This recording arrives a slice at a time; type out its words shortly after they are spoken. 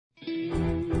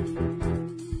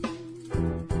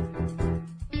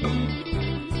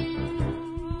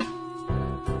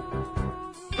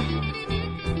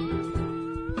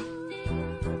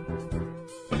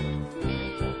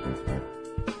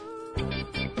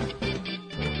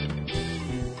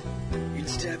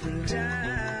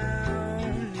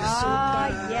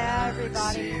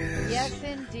Yes,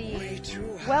 indeed.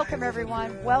 Welcome,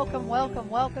 everyone. Welcome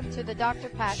to the Dr.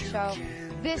 Pat Show.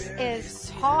 This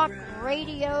is Talk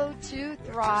Radio to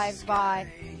Thrive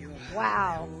by.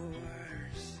 Wow.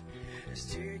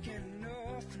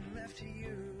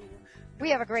 We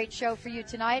have a great show for you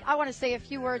tonight. I want to say a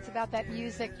few words about that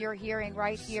music you're hearing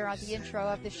right here on the intro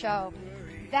of the show.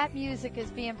 That music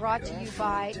is being brought to you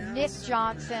by Nick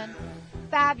Johnson.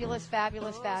 Fabulous,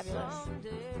 fabulous, fabulous.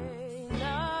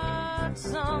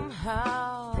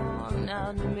 Somehow,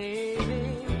 not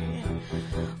maybe,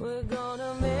 we're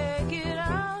gonna make it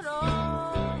out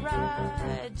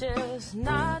alright, just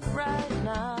not right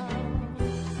now.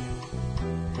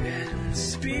 And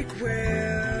speak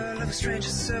well of a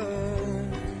stranger's soul,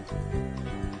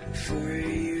 for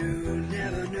you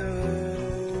never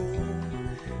know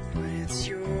when it's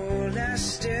your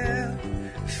last step,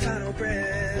 final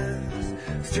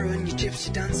breath, throwing your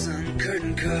gypsy dance on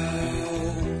curtain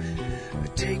call.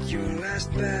 Take your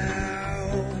last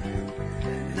bow,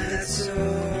 that's all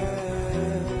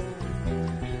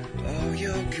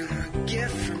you're gonna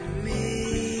get from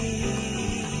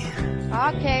me.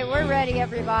 Okay, we're ready,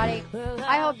 everybody.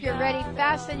 I hope you're ready.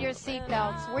 Fasten your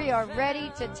seatbelts. We are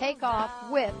ready to take off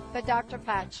with the Dr.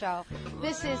 Pat Show.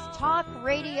 This is Talk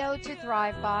Radio to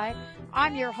Thrive By.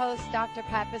 I'm your host, Dr.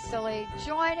 Pat Basile,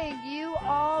 joining you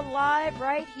all live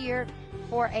right here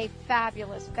for a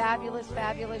fabulous, fabulous,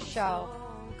 fabulous show.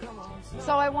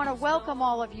 So I want to welcome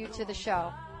all of you to the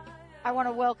show. I want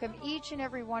to welcome each and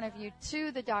every one of you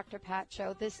to the Dr. Pat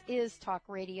Show. This is Talk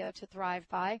Radio to Thrive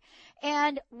By.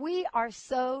 And we are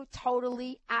so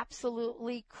totally,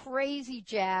 absolutely crazy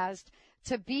jazzed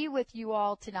to be with you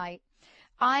all tonight.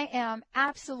 I am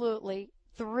absolutely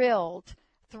thrilled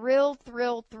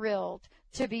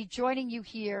to be joining you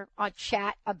here on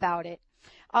Chat About It.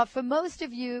 For most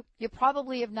of you, you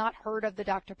probably have not heard of the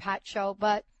Dr. Pat Show,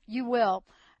 but you will.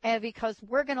 And because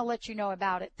we're going to let you know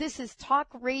about it. This is Talk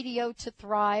Radio to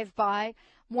Thrive By,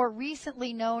 more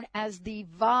recently known as the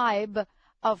Vibe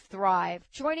of Thrive.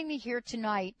 Joining me here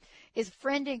tonight is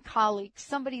friend and colleague,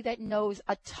 somebody that knows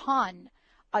a ton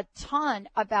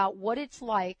about what it's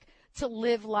like to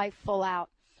live life full out.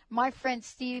 My friend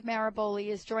Steve Maraboli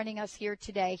is joining us here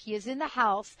today. He is in the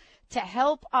house to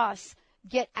help us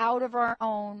get out of our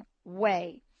own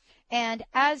way. And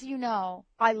as you know,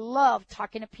 I love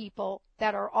talking to people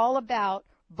that are all about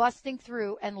busting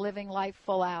through and living life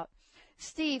full out.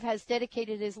 Steve has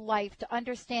dedicated his life to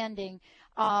understanding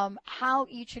how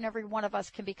each and every one of us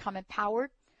can become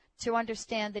empowered, to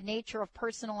understand the nature of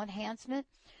personal enhancement,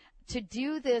 to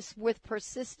do this with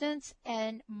persistence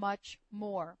and much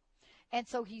more. And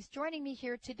so he's joining me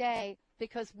here today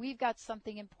because we've got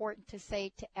something important to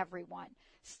say to everyone.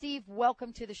 Steve,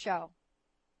 welcome to the show.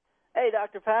 Hey,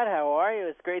 Dr. Pat, how are you?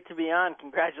 It's great to be on.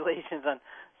 Congratulations on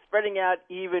spreading out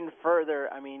even further.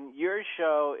 I mean, your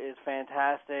show is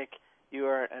fantastic. You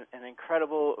are an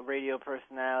incredible radio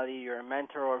personality. You're a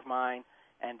mentor of mine,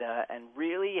 and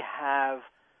really have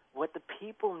what the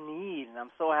people need. And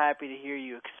I'm so happy to hear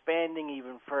you expanding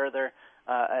even further.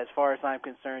 As far as I'm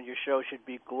concerned, your show should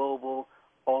be global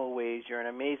always. You're an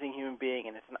amazing human being,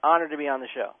 and it's an honor to be on the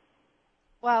show.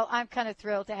 Well, I'm kind of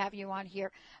thrilled to have you on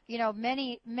here. You know,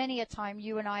 many a time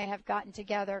you and I have gotten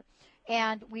together,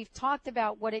 and we've talked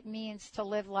about what it means to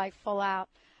live life full out.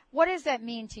 What does that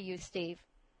mean to you, Steve?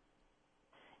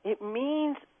 It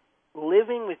means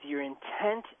living with your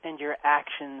intent and your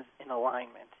actions in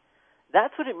alignment.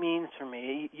 That's what it means for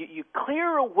me. You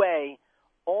clear away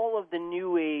all of the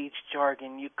New Age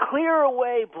jargon. You clear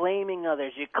away blaming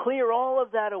others. You clear all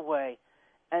of that away.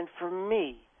 And for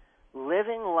me,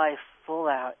 living life full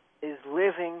out is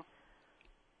living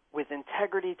with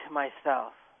integrity to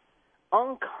myself,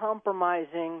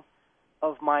 uncompromising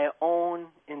of my own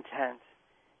intent.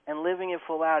 And living it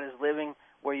full out is living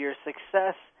where your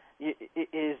success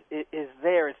is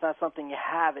there. It's not something you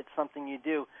have, it's something you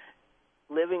do.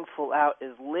 Living full out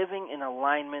is living in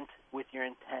alignment with your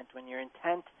intent. When your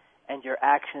intent and your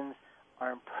actions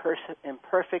are in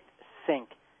perfect sync,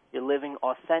 you're living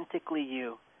authentically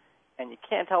you. And you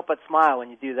can't help but smile when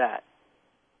you do that.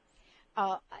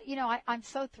 You know, I'm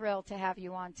so thrilled to have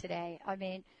you on today. I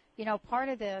mean, you know, part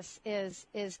of this is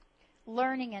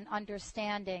learning and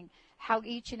understanding how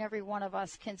each and every one of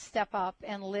us can step up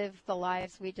and live the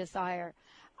lives we desire.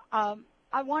 I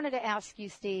wanted to ask you,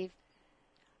 Steve,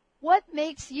 What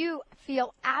makes you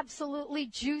feel absolutely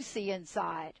juicy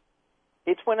inside?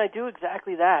 It's when I do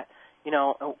exactly that,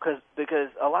 because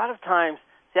a lot of times,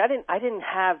 see, I didn't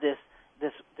have this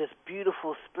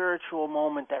beautiful spiritual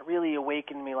moment that really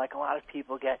awakened me like a lot of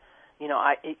people get.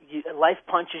 Life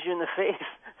punches you in the face.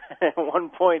 At one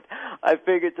point, I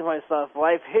figured to myself,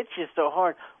 life hits you so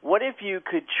hard. What if you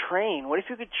could train? What if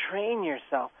you could train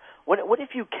yourself? What if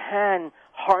you can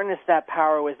harness that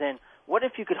power within? What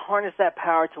if you could harness that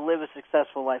power to live a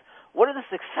successful life? What are the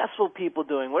successful people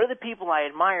doing? What are the people I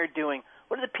admire doing?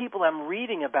 What are the people I'm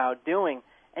reading about doing?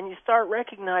 And you start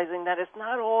recognizing that it's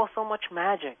not all so much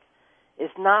magic.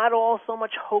 It's not all so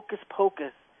much hocus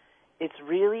pocus. It's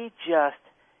really just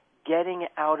getting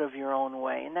out of your own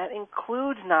way. And that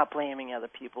includes not blaming other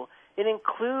people. It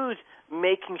includes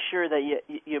making sure that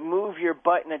you move your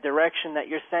butt in a direction that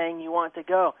you're saying you want to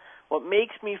go. What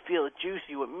makes me feel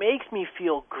juicy, what makes me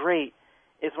feel great,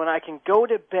 is when I can go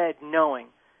to bed knowing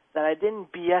that I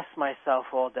didn't BS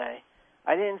myself all day.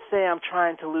 I didn't say I'm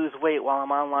trying to lose weight while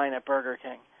I'm online at Burger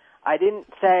King. I didn't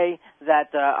say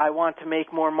that I want to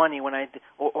make more money when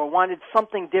or wanted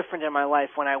something different in my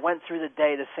life when I went through the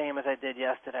day the same as I did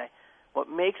yesterday. What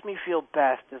makes me feel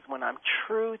best is when I'm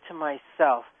true to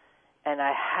myself and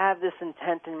I have this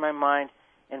intent in my mind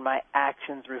and my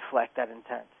actions reflect that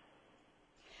intent.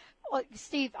 Well,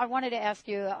 Steve, I wanted to ask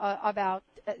you about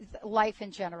life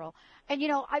in general. And,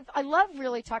 I love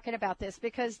really talking about this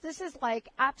because this is like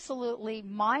absolutely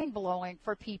mind-blowing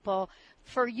for people,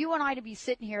 for you and I to be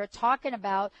sitting here talking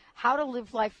about how to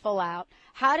live life full out,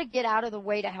 how to get out of the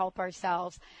way to help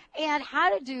ourselves, and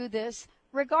how to do this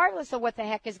regardless of what the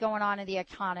heck is going on in the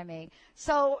economy.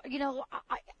 So,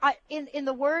 in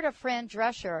the word of Fran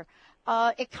Drescher,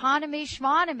 economy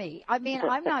schmonomy. I mean,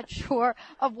 I'm not sure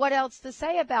of what else to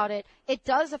say about it. It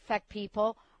does affect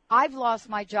people. I've lost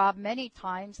my job many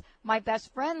times. My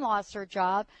best friend lost her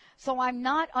job. So I'm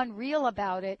not unreal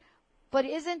about it. But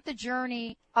isn't the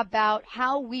journey about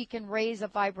how we can raise a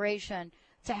vibration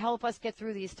to help us get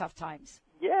through these tough times?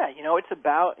 Yeah, it's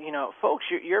about, folks,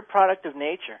 you're a product of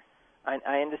nature.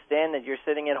 I understand that you're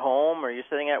sitting at home or you're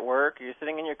sitting at work or you're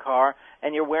sitting in your car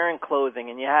and you're wearing clothing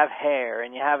and you have hair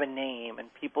and you have a name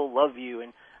and people love you.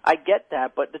 And I get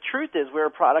that, but the truth is we're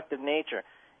a product of nature.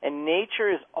 And nature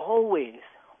is always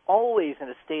in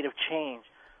a state of change,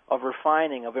 of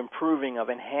refining, of improving, of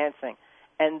enhancing.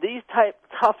 And these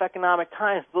tough economic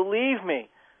times, believe me,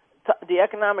 the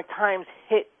economic times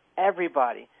hit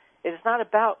everybody. It's not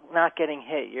about not getting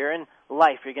hit. You're in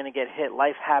life. You're going to get hit.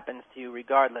 Life happens to you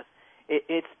regardless.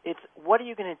 It's what are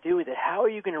you going to do with it? How are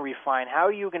you going to refine? How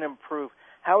are you going to improve?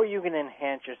 How are you going to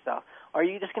enhance yourself? Are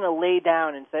you just going to lay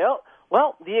down and say, oh,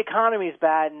 well, the economy's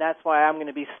bad, and that's why I'm going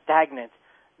to be stagnant?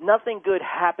 Nothing good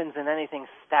happens in anything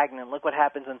stagnant. Look what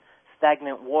happens in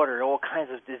stagnant water. All kinds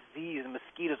of disease,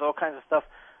 mosquitoes, all kinds of stuff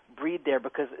breed there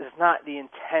because it's not the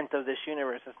intent of this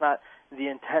universe. It's not the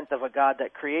intent of a God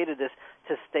that created this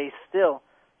to stay still.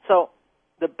 So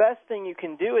the best thing you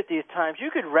can do at these times, you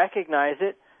could recognize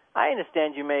it. I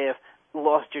understand you may have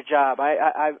lost your job.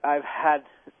 I've had,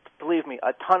 believe me,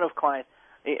 a ton of clients.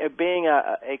 Being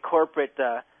a corporate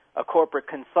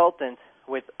consultant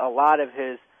with a lot of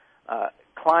his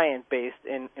client base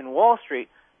in Wall Street,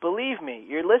 believe me,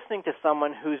 you're listening to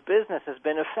someone whose business has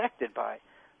been affected by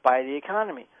the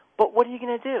economy. But what are you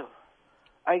going to do?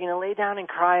 Are you going to lay down and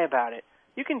cry about it?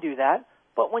 You can do that,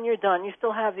 but when you're done, you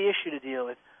still have the issue to deal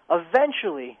with.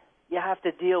 Eventually, you have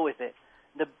to deal with it.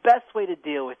 The best way to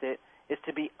deal with it is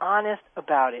to be honest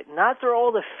about it, not through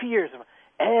all the fears of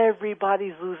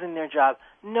everybody's losing their job.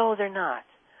 No, they're not.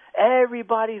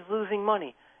 Everybody's losing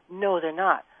money. No, they're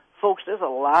not. Folks, there's a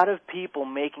lot of people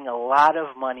making a lot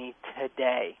of money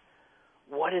today.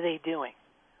 What are they doing?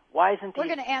 Why isn't We're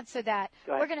going to answer that.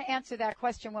 Go ahead. We're going to answer that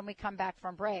question when we come back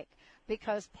from break,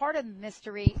 because part of the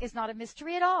mystery is not a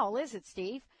mystery at all, is it,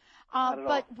 Steve?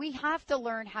 But we have to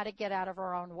learn how to get out of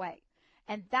our own way.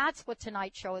 And that's what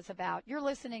tonight's show is about. You're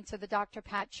listening to the Dr.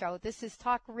 Pat Show. This is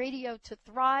Talk Radio to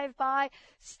Thrive by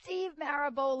Steve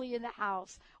Maraboli in the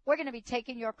house. We're going to be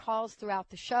taking your calls throughout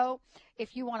the show.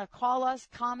 If you want to call us,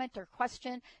 comment, or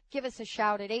question, give us a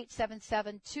shout at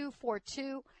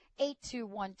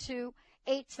 877-242-8212,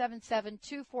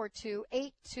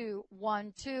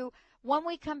 877-242-8212. When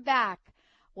we come back,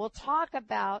 we'll talk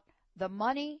about the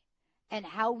money and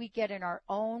how we get in our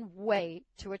own way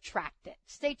to attract it.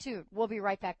 Stay tuned. We'll be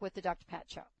right back with the Dr. Pat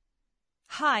Show.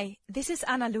 Hi, this is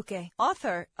Ana Luque,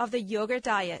 author of The Yogurt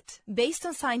Diet. Based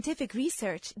on scientific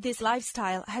research, this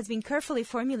lifestyle has been carefully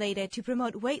formulated to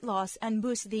promote weight loss and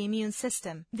boost the immune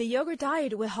system. The Yogurt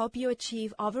Diet will help you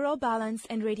achieve overall balance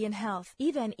and radiant health,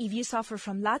 even if you suffer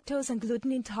from lactose and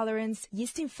gluten intolerance,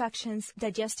 yeast infections,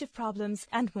 digestive problems,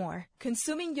 and more.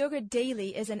 Consuming yogurt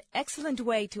daily is an excellent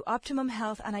way to optimum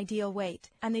health and ideal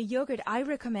weight, and the yogurt I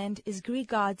recommend is Greek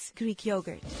God's Greek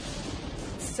yogurt.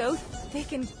 So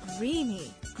thick and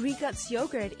creamy. Greek God's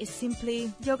yogurt is simply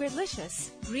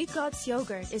yogurtlicious. Greek God's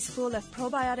yogurt is full of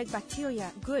probiotic bacteria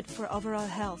good for overall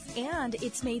health, and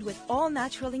it's made with all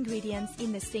natural ingredients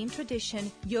in the same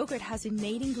tradition yogurt has been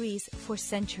made in Greece for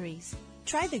centuries.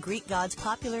 Try the Greek God's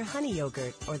popular honey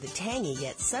yogurt or the tangy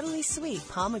yet subtly sweet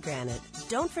pomegranate.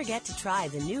 Don't forget to try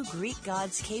the new Greek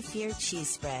God's kefir cheese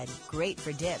spread. Great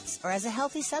for dips or as a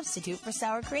healthy substitute for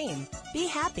sour cream. Be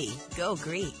happy. Go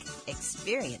Greek.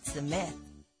 Experience the myth.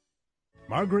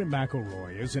 Margaret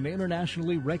McElroy is an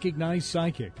internationally recognized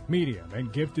psychic, medium,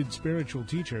 and gifted spiritual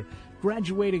teacher,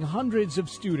 graduating hundreds of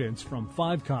students from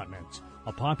 5 continents.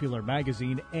 A popular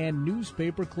magazine and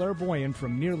newspaper clairvoyant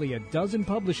from nearly a dozen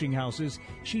publishing houses,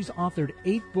 she's authored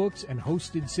 8 books and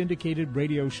hosted syndicated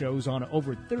radio shows on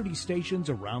over 30 stations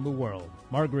around the world.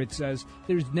 Margaret says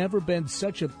there's never been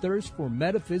such a thirst for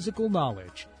metaphysical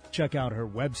knowledge. Check out her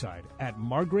website at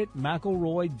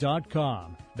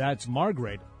margaretmcelroy.com. That's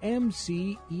Margaret,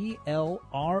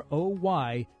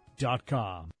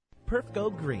 MCELROY.com. Perf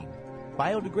Go Green.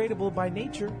 Biodegradable by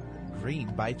nature, green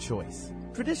by choice.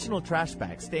 Traditional trash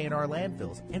bags stay in our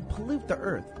landfills and pollute the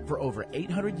earth for over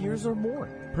 800 years or more.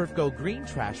 Perf Go Green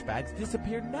trash bags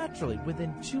disappear naturally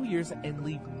within 2 years and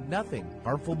leave nothing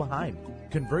harmful behind.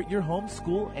 Convert your home,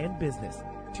 school, and business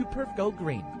to Perf Go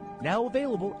Green. Now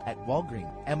available at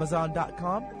Walgreens,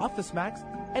 Amazon.com, OfficeMax,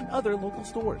 and other local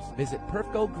stores. Visit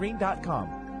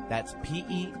perfgogreen.com. That's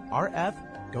PERF,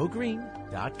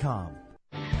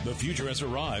 The future has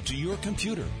arrived to your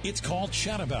computer. It's called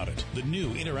Chat About It, the new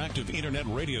interactive internet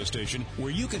radio station where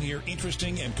you can hear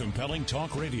interesting and compelling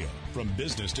talk radio. From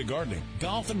business to gardening,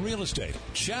 golf, and real estate,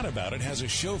 Chat About It has a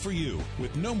show for you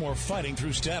with no more fighting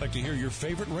through static to hear your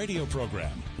favorite radio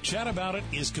program. Chat About It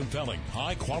is compelling,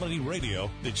 high-quality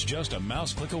radio that's just a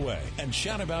mouse click away. And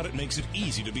Chat About It makes it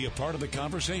easy to be a part of the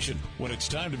conversation. When it's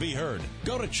time to be heard,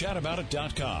 go to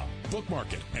chataboutit.com,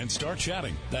 bookmark it, and start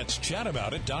chatting. That's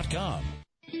chataboutit.com.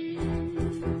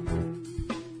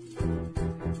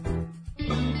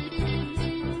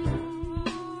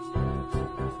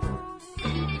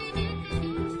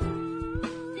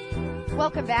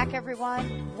 Welcome back,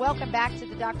 everyone. Welcome back to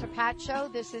the Dr. Pat Show.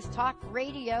 This is Talk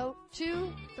Radio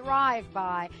to Thrive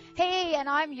By. Hey, and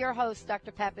I'm your host,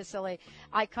 Dr. Pat Basile.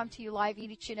 I come to you live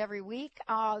each and every week.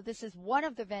 This is one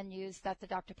of the venues that the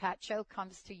Dr. Pat Show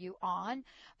comes to you on.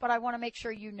 But I want to make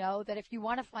sure you know that if you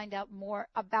want to find out more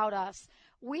about us,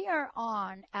 we are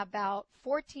on about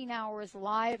 14 hours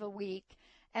live a week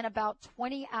and about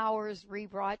 20 hours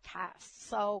rebroadcast.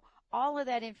 So all of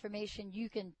that information, you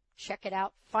can check it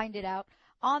out, find it out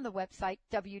on the website,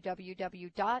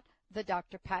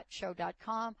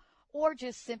 www.thedrpatshow.com, or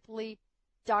just simply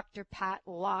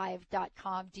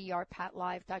drpatlive.com,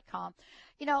 drpatlive.com.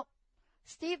 You know,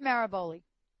 Steve Maraboli,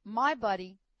 my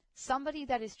buddy, somebody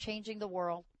that is changing the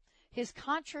world, his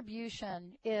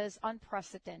contribution is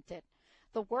unprecedented.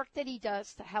 The work that he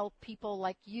does to help people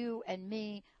like you and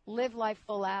me live life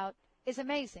full out is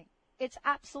amazing. It's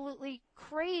absolutely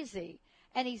crazy.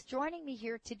 And he's joining me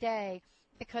here today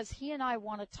because he and I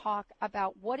want to talk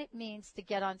about what it means to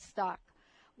get unstuck,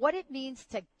 what it means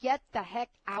to get the heck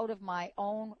out of my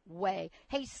own way.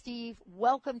 Hey, Steve,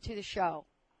 welcome to the show.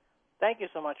 Thank you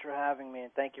so much for having me,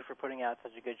 and thank you for putting out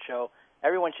such a good show.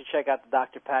 Everyone should check out the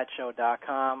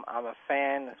drpatshow.com. I'm a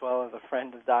fan as well as a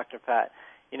friend of Dr. Pat.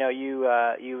 You know,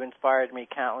 you've inspired me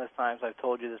countless times. I've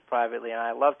told you this privately, and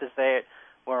I love to say it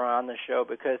when we're on the show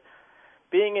because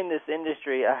being in this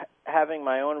industry, having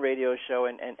my own radio show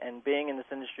and being in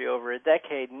this industry over a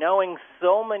decade, knowing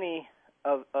so many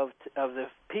of the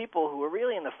people who are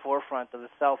really in the forefront of the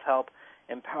self-help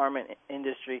empowerment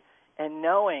industry, and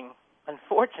knowing,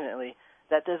 unfortunately,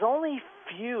 that there's only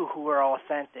few who are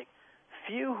authentic,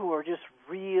 few who are just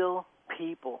real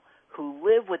people who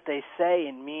live what they say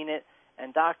and mean it.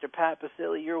 And Dr. Pat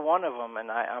Basile, you're one of them, and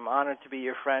I'm honored to be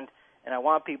your friend, and I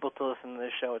want people to listen to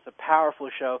this show. It's a powerful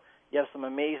show. You have some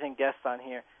amazing guests on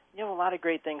here. You have a lot of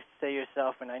great things to say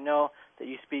yourself, and I know that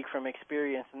you speak from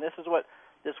experience, and this is what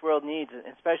this world needs,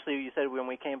 especially you said when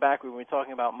we came back, we were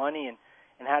talking about money and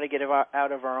how to get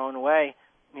out of our own way.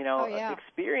 You know,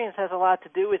 experience has a lot to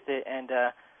do with it, and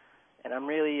I'm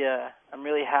really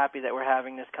happy that we're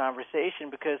having this conversation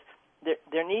because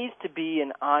there needs to be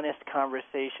an honest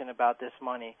conversation about this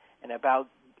money and about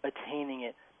attaining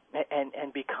it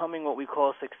and becoming what we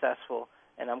call successful.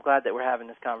 And I'm glad that we're having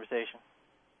this conversation.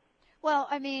 Well,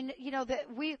 I mean,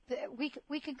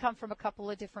 we can come from a couple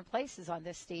of different places on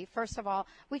this, Steve. First of all,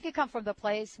 we could come from the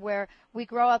place where we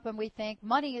grow up and we think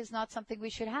money is not something we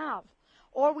should have.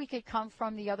 Or we could come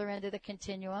from the other end of the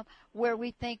continuum where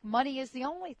we think money is the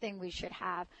only thing we should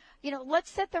have.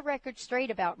 Let's set the record straight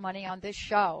about money on this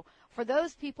show. For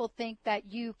those people think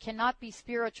that you cannot be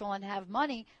spiritual and have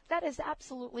money, that is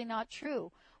absolutely not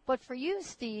true. But for you,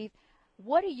 Steve,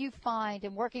 what do you find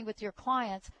in working with your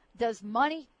clients? Does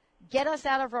money get us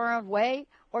out of our own way,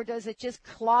 or does it just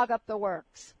clog up the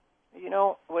works? You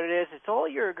know what it is? It's all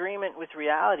your agreement with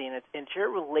reality, and it's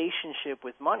your relationship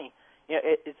with money.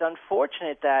 It's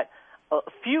unfortunate that a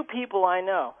few people I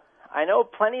know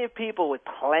plenty of people with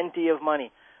plenty of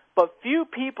money, but few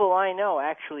people I know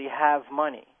actually have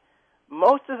money.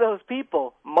 Most of those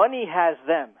people, money has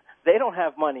them. They don't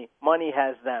have money. Money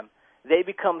has them. They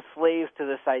become slaves to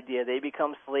this idea. They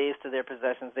become slaves to their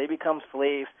possessions. They become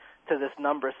slaves to this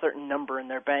number, a certain number in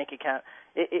their bank account.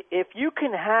 If you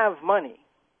can have money,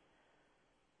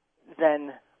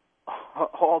 then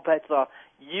all bets off.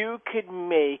 You could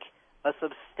make a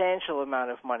substantial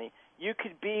amount of money. You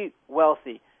could be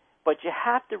wealthy, but you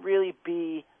have to really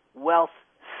be wealth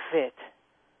fit.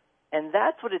 And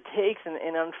that's what it takes,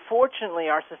 and unfortunately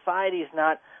our society is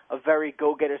not a very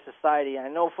go-getter society. I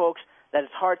know, folks, that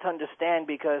it's hard to understand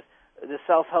because the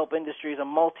self-help industry is a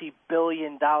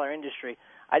multi-billion-dollar industry.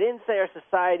 I didn't say our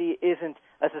society isn't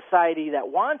a society that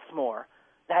wants more,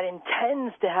 that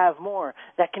intends to have more,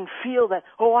 that can feel that,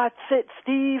 oh, that's it,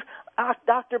 Steve,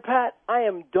 Dr. Pat, I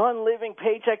am done living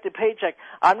paycheck to paycheck.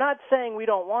 I'm not saying we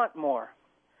don't want more.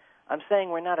 I'm saying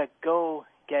we're not a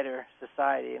go-getter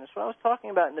society. And that's what I was talking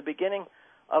about in the beginning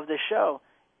of the show.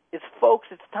 It's,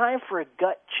 folks, it's time for a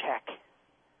gut check.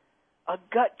 A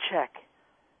gut check.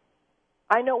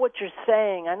 I know what you're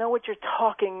saying. I know what you're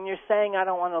talking. You're saying I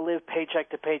don't want to live paycheck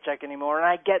to paycheck anymore, and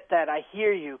I get that. I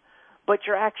hear you. But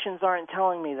your actions aren't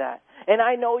telling me that. And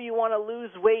I know you want to lose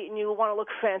weight and you want to look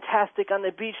fantastic on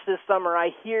the beach this summer.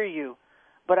 I hear you.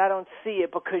 But I don't see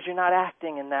it because you're not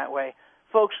acting in that way.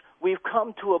 Folks, we've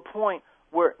come to a point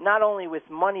where not only with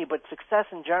money but success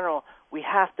in general, we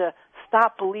have to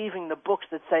stop believing the books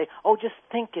that say, oh, just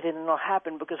think it and it'll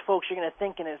happen, because, folks, you're going to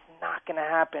think and it's not going to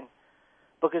happen.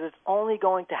 Because it's only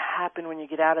going to happen when you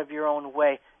get out of your own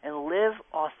way and live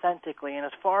authentically. And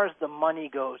as far as the money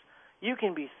goes, you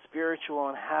can be spiritual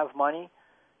and have money,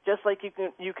 just like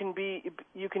you can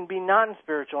be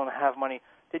non-spiritual and have money.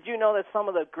 Did you know that some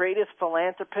of the greatest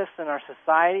philanthropists in our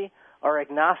society are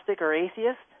agnostic or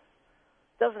atheist?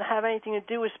 It doesn't have anything to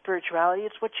do with spirituality.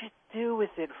 It's what you do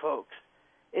with it, folks.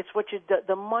 It's what you do.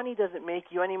 The money doesn't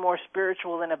make you any more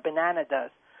spiritual than a banana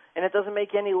does, and it doesn't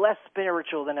make you any less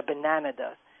spiritual than a banana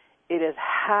does. It is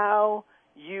how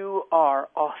you are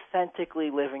authentically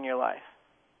living your life.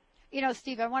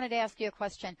 Steve, I wanted to ask you a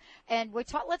question, and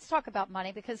let's talk about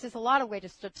money, because there's a lot of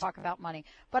ways to talk about money.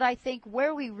 But I think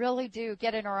where we really do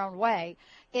get in our own way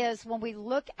is when we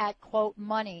look at, quote,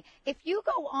 money. If you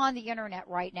go on the Internet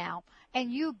right now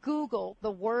and you Google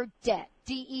the word debt,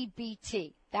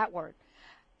 D-E-B-T, that word,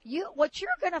 what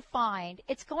you're going to find,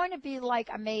 it's going to be like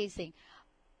amazing.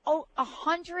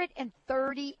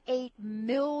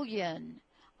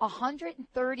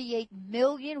 138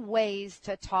 million ways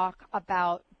to talk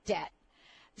about debt.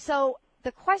 So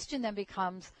the question then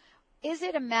becomes, is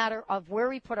it a matter of where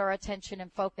we put our attention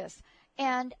and focus?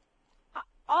 And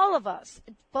all of us,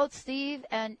 both Steve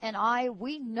and I,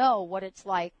 we know what it's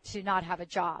like to not have a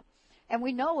job. And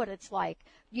we know what it's like,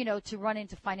 to run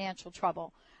into financial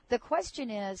trouble. The question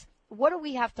is, what do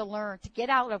we have to learn to get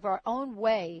out of our own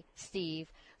way,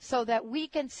 Steve, so that we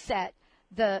can set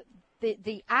the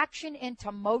action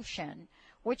into motion,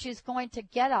 which is going to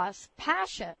get us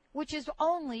passion, which is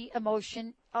only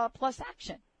emotion plus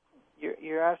action?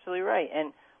 You're absolutely right.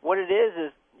 And what it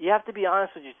is you have to be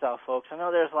honest with yourself, folks. I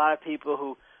know there's a lot of people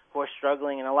who are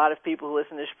struggling, and a lot of people who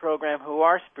listen to this program who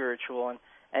are spiritual,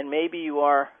 and maybe you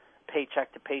are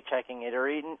paycheck to paychecking it, or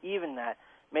even that.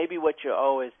 Maybe what you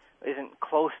owe isn't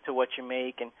close to what you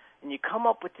make, and you come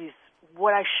up with these,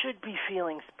 what I should be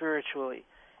feeling spiritually.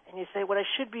 And you say, what I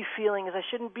should be feeling is I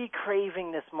shouldn't be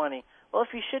craving this money. Well,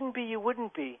 if you shouldn't be, you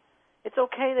wouldn't be. It's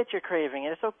okay that you're craving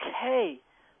it. It's okay.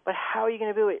 But how are you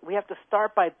going to do it? We have to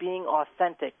start by being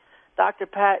authentic. Dr.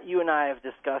 Pat, you and I have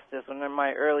discussed this when in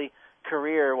my early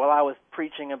career, while I was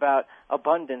preaching about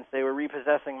abundance, they were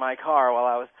repossessing my car. While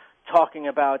I was talking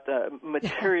about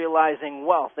materializing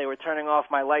wealth, they were turning off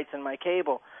my lights and my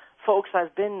cable. Folks,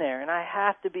 I've been there, and I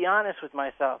have to be honest with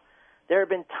myself. There have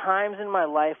been times in my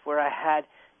life where I had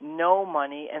no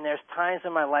money, and there's times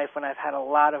in my life when I've had a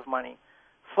lot of money.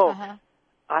 Folks,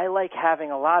 I like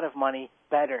having a lot of money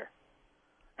better.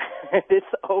 It's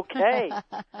okay.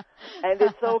 And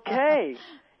it's okay.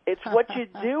 It's what you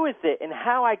do with it. And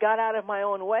how I got out of my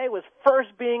own way was first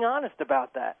being honest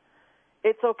about that.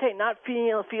 It's okay, not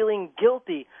feeling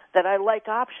guilty that I like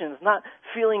options, not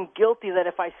feeling guilty that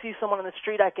if I see someone on the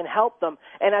street I can help them.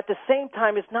 And at the same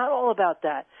time, it's not all about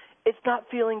that. It's not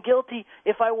feeling guilty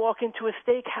if I walk into a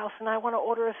steakhouse and I want to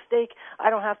order a steak. I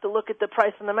don't have to look at the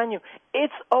price on the menu.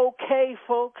 It's okay,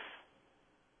 folks.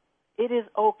 It is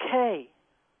okay.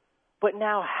 But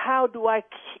now how do I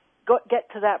get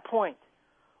to that point?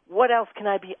 What else can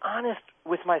I be honest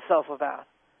with myself about?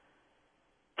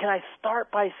 Can I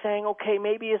start by saying, okay,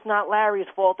 maybe it's not Larry's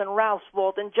fault and Ralph's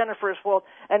fault and Jennifer's fault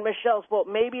and Michelle's fault.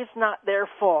 Maybe it's not their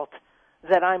fault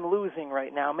that I'm losing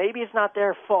right now. Maybe it's not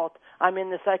their fault I'm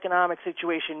in this economic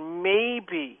situation.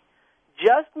 Maybe,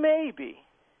 just maybe,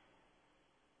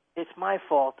 it's my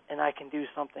fault and I can do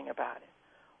something about it.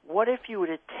 What if you were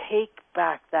to take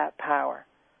back that power?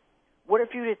 What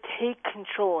if you were to take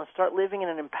control and start living in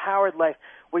an empowered life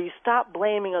where you stop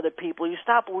blaming other people, you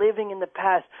stop living in the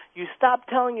past, you stop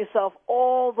telling yourself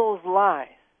all those lies,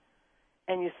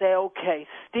 and you say, okay,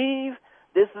 Steve,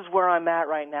 this is where I'm at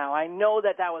right now. I know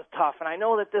that was tough, and I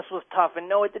know that this was tough, and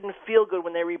no, it didn't feel good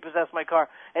when they repossessed my car,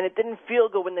 and it didn't feel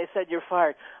good when they said you're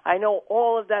fired. I know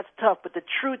all of that's tough, but the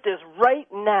truth is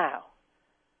right now,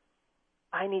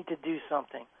 I need to do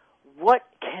something. What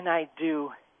can I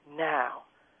do now?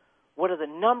 What are the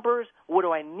numbers? What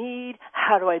do I need?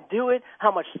 How do I do it?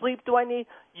 How much sleep do I need?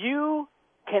 You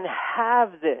can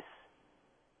have this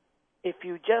if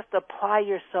you just apply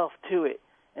yourself to it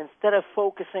instead of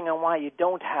focusing on why you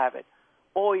don't have it.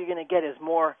 All you're going to get is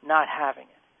more not having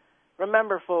it.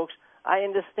 Remember, folks, I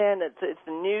understand that it's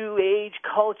the new age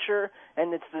culture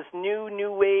and it's this new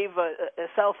wave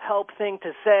self-help thing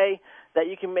to say that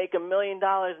you can make $1 million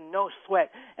and no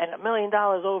sweat and $1 million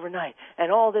overnight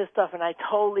and all this stuff, and I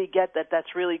totally get that.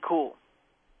 That's really cool.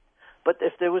 But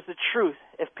if there was the truth,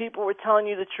 if people were telling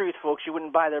you the truth, folks, you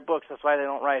wouldn't buy their books. That's why they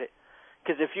don't write it.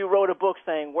 Because if you wrote a book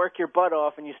saying work your butt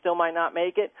off and you still might not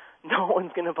make it, no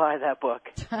one's going to buy that book.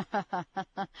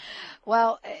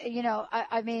 Well,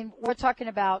 I mean, we're talking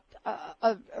about,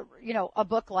 a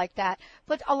book like that.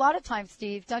 But a lot of times,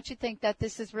 Steve, don't you think that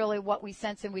this is really what we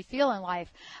sense and we feel in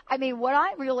life? I mean, what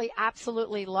I'm really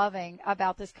absolutely loving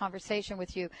about this conversation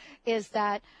with you is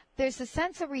that there's a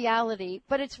sense of reality,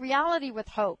 but it's reality with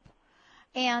hope.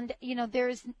 And,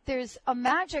 there's a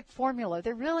magic formula.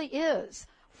 There really is.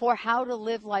 For how to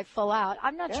live life full out.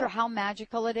 I'm not sure how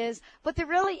magical it is, but there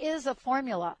really is a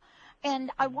formula. And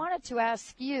I wanted to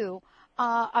ask you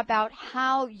about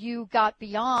how you got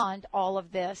beyond all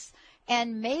of this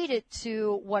and made it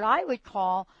to what I would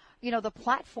call, the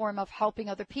platform of helping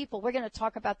other people. We're going to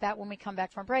talk about that when we come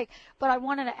back from break. But I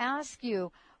wanted to ask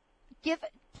you,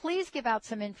 please give out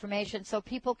some information so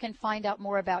people can find out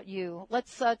more about you.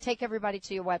 Let's take everybody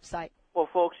to your website. Well,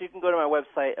 folks, you can go to my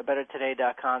website,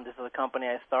 abettertoday.com. This is a company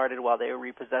I started while they were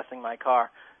repossessing my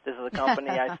car. This is a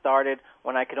company I started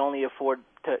when I could only afford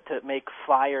to make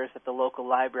flyers at the local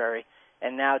library.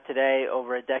 And now today,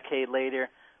 over a decade later,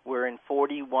 we're in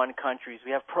 41 countries.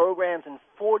 We have programs in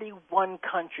 41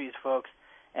 countries, folks.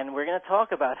 And we're going to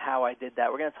talk about how I did that.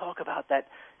 We're going to talk about that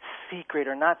secret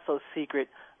or not so secret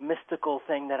mystical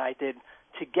thing that I did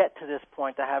to get to this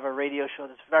point. I have a radio show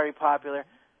that's very popular.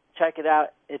 Check it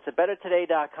out. It's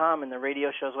abettertoday.com, and the radio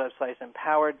show's website is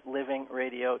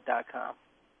empoweredlivingradio.com.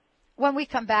 When we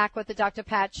come back with the Dr.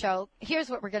 Pat Show, here's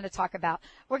what we're going to talk about.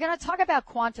 We're going to talk about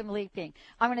quantum leaping.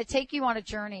 I'm going to take you on a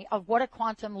journey of what a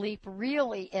quantum leap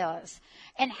really is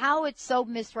and how it's so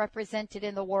misrepresented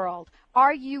in the world.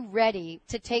 Are you ready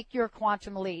to take your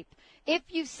quantum leap? If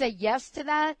you say yes to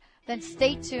that, then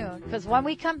stay tuned, because when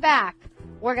we come back,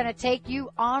 we're going to take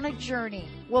you on a journey.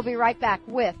 We'll be right back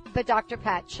with the Dr.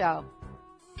 Pat Show.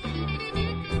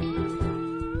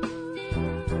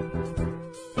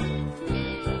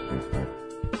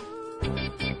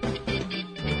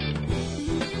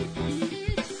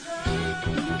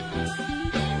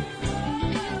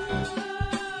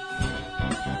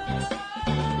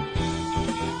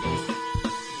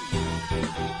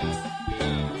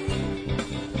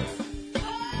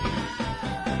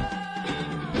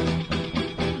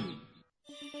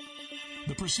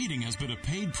 The proceeding has been a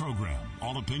paid program.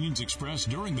 All opinions expressed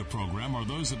during the program are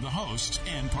those of the host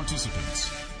and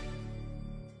participants.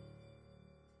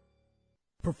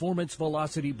 Performance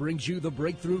Velocity brings you the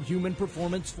breakthrough human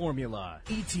performance formula,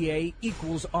 ETA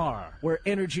equals R, where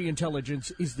energy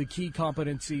intelligence is the key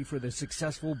competency for the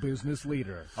successful business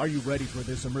leader. Are you ready for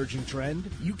this emerging trend?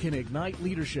 You can ignite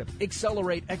leadership,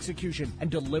 accelerate execution, and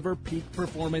deliver peak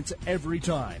performance every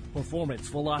time. Performance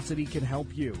Velocity can help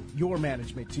you, your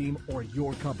management team, or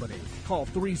your company. Call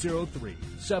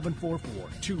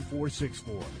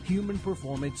 303-744-2464. Human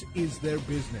performance is their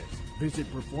business. Visit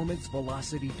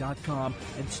performancevelocity.com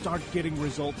and start getting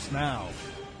results now.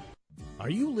 Are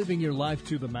you living your life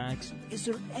to the max? Is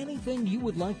there anything you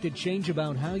would like to change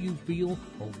about how you feel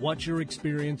or what you're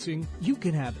experiencing? You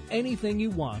can have anything you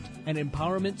want, and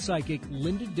empowerment psychic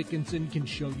Linda Dickinson can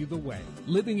show you the way.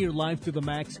 Living your life to the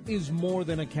max is more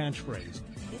than a catchphrase.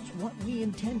 It's what we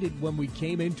intended when we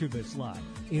came into this life.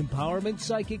 Empowerment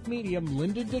psychic medium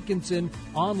Linda Dickinson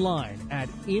online at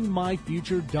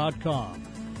inmyfuture.com.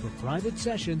 For private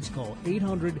sessions, call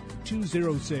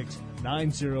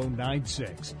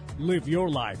 800-206-9096. Live your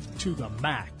life to the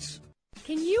max.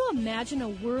 Can you imagine a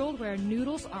world where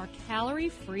noodles are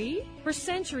calorie-free? For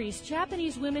centuries,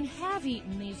 Japanese women have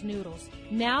eaten these noodles.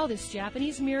 Now this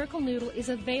Japanese miracle noodle is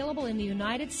available in the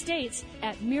United States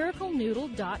at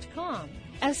miraclenoodle.com.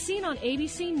 As seen on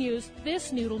ABC News,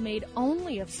 this noodle made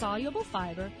only of soluble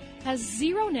fiber has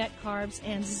 0 net carbs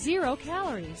and 0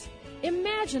 calories.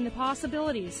 Imagine the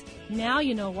possibilities. Now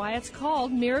you know why it's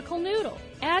called Miracle Noodle.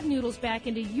 Add noodles back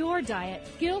into your diet,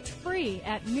 guilt-free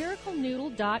at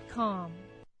miraclenoodle.com.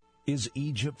 Is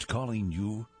Egypt calling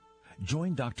you?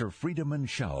 Join Dr. Friedemann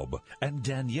Schaub and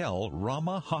Danielle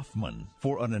Rama Hoffman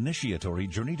for an initiatory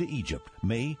journey to Egypt,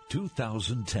 May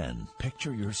 2010.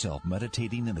 Picture yourself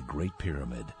meditating in the Great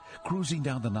Pyramid, cruising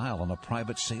down the Nile on a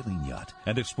private sailing yacht,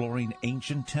 and exploring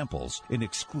ancient temples in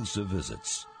exclusive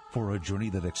visits. For a journey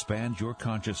that expands your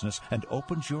consciousness and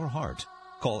opens your heart,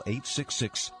 call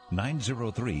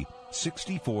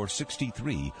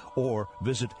 866-903-6463 or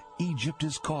visit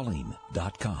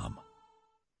EgyptIsCalling.com.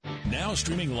 Now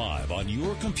streaming live on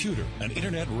your computer, an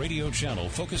internet radio channel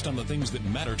focused on the things that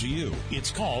matter to you. It's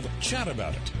called Chat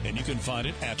About It, and you can find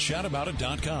it at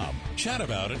chataboutit.com. Chat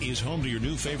About It is home to your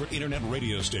new favorite internet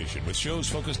radio station with shows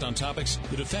focused on topics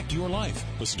that affect your life.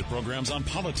 Listen to programs on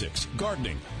politics,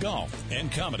 gardening, golf,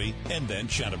 and comedy, and then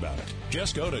chat about it.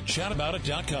 Just go to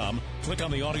chataboutit.com, click on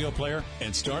the audio player,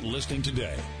 and start listening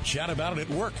today. Chat about it at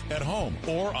work, at home,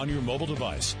 or on your mobile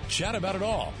device. Chat about it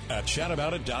all at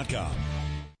chataboutit.com.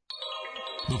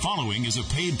 The following is a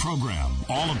paid program.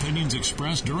 All opinions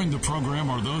expressed during the program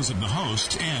are those of the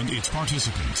host and its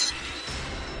participants.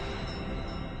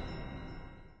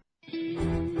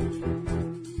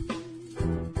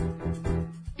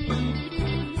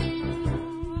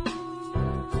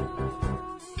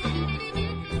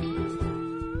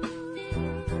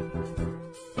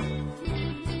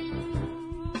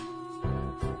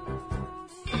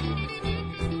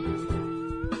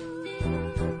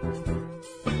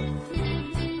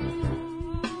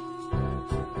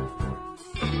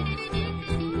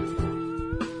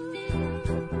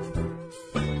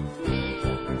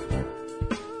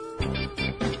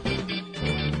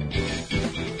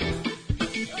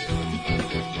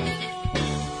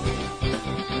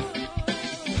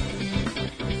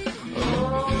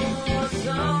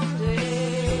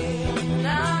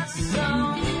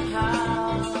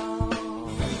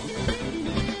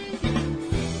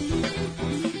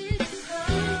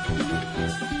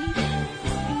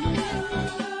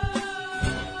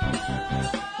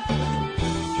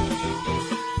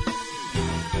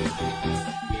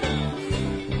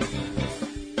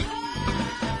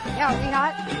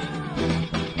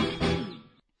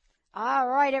 All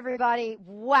right, everybody.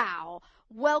 Wow.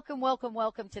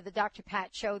 Welcome to the Dr.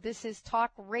 Pat Show. This is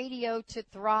Talk Radio to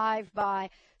Thrive by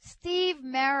Steve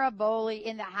Maraboli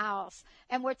in the house.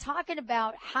 And we're talking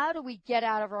about how do we get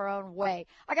out of our own way.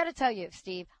 I got to tell you,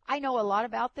 Steve, I know a lot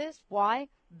about this. Why?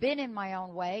 Been in my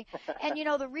own way. And,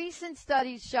 the recent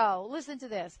studies show, listen to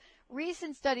this.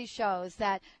 Recent study shows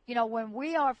that, when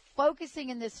we are focusing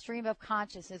in this stream of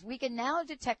consciousness, we can now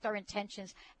detect our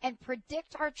intentions and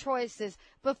predict our choices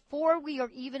before we are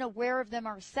even aware of them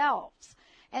ourselves.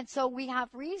 And so we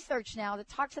have research now that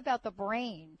talks about the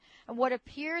brain and what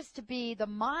appears to be the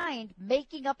mind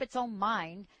making up its own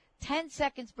mind 10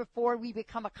 seconds before we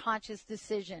become a conscious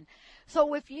decision.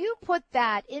 So if you put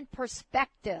that in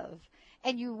perspective,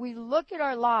 and we look at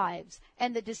our lives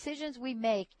and the decisions we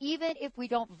make, even if we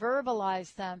don't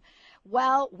verbalize them,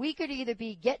 well, we could either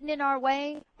be getting in our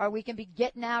way or we can be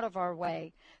getting out of our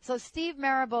way. So Steve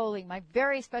Maraboli, my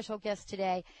very special guest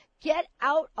today, get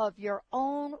out of your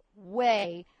own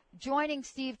way. Joining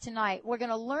Steve tonight, we're going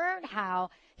to learn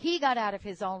how He got out of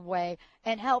his own way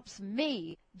and helps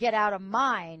me get out of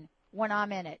mine when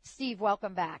I'm in it. Steve,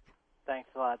 welcome back. Thanks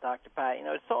a lot, Dr. Pat. You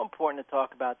know, it's so important to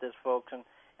talk about this, folks, and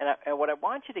what I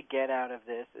want you to get out of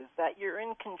this is that you're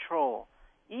in control,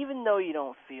 even though you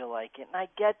don't feel like it. And I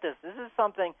get this. This is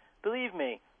something, believe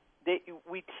me,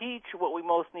 we teach what we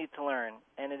most need to learn,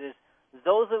 and it is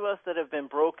those of us that have been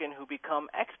broken who become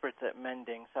experts at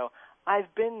mending. So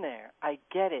I've been there. I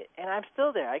get it, and I'm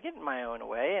still there. I get in my own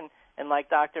way, and like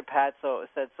Dr. Pat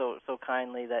said so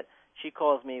kindly that she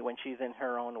calls me when she's in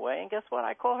her own way, and guess what?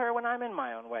 I call her when I'm in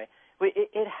my own way.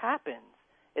 It happens.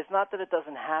 It's not that it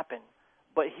doesn't happen,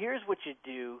 but here's what you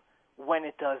do when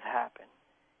it does happen.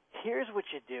 Here's what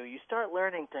you do. You start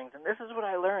learning things, and this is what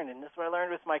I learned, and this is what I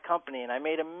learned with my company, and I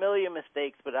made a million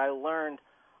mistakes, but I learned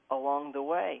along the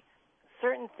way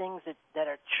certain things that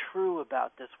are true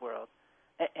about this world,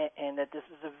 and that this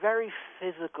is a very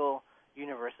physical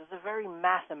universe. It's a very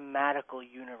mathematical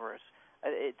universe.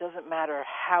 It doesn't matter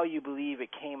how you believe it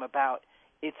came about.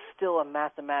 It's still a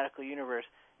mathematical universe.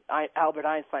 Albert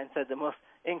Einstein said the most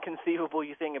inconceivable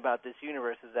thing about this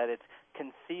universe is that it's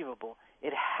conceivable.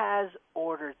 It has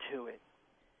order to it.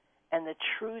 And the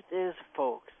truth is,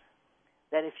 folks,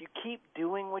 that if you keep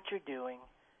doing what you're doing,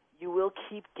 you will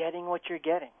keep getting what you're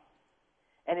getting.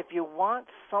 And if you want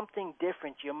something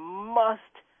different, you must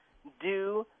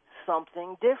do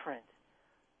something different.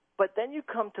 But then you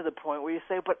come to the point where you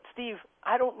say, but Steve,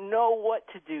 I don't know what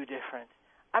to do different.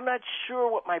 I'm not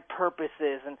sure what my purpose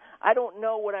is, and I don't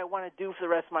know what I want to do for the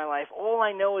rest of my life. All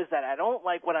I know is that I don't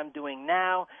like what I'm doing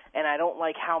now, and I don't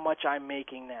like how much I'm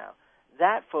making now.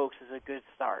 That, folks, is a good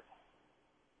start,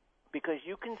 because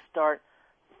you can start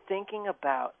thinking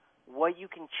about what you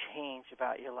can change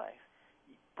about your life.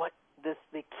 But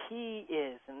the key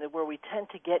is, and where we tend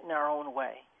to get in our own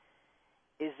way,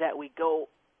 is that we go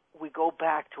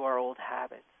back to our old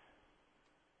habits.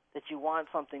 That you want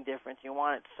something different, you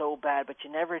want it so bad, but you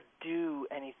never do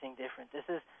anything different. This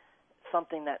is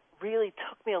something that really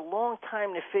took me a long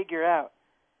time to figure out,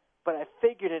 but I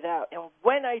figured it out. And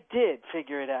when I did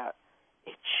figure it out,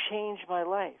 it changed my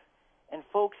life. And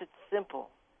folks, it's simple.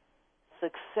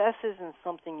 Success isn't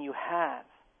something you have.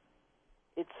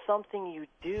 It's something you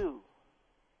do.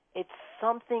 It's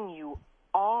something you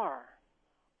are,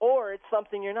 or it's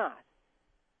something you're not.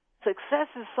 Success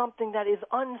is something that is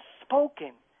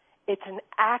unspoken. It's an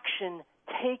action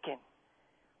taken.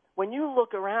 When you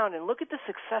look around and look at the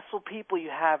successful people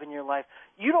you have in your life,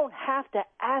 you don't have to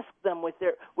ask them with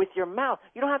your mouth.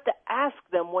 You don't have to ask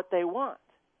them what they want.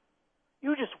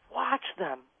 You just watch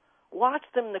them. Watch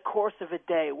them in the course of a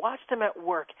day. Watch them at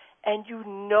work, and you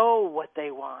know what they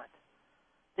want.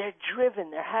 They're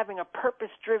driven. They're having a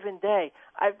purpose-driven day.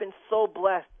 I've been so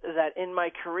blessed that in my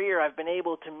career I've been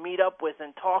able to meet up with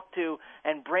and talk to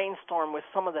and brainstorm with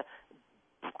some of the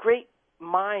great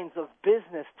minds of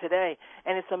business today,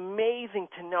 and it's amazing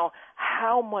to know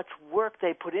how much work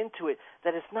they put into it,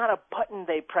 that it's not a button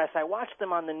they press. I watched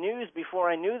them on the news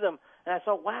before I knew them, and I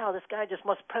thought, wow, this guy just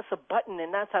must press a button,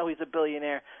 and that's how he's a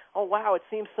billionaire. Oh, wow, it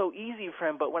seems so easy for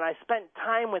him. But when I spent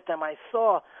time with them, I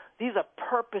saw these are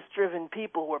purpose-driven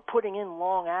people who are putting in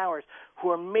long hours, who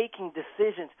are making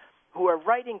decisions, who are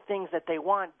writing things that they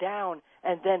want down,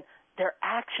 and then their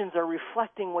actions are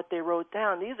reflecting what they wrote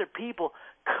down. These are people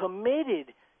committed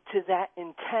to that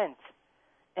intent,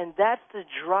 and that's the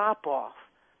drop-off.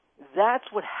 That's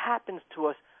what happens to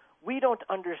us. We don't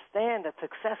understand that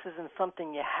success isn't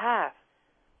something you have.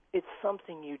 It's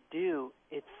something you do.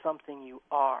 It's something you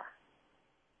are.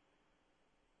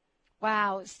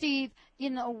 Wow, Steve,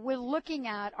 we're looking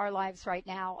at our lives right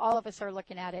now. All of us are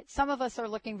looking at it. Some of us are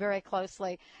looking very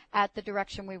closely at the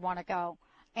direction we want to go.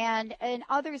 And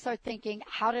others are thinking,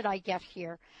 how did I get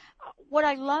here? What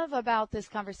I love about this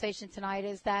conversation tonight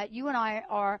is that you and I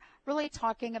are really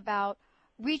talking about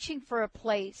reaching for a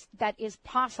place that is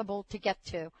possible to get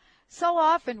to. So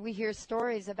often we hear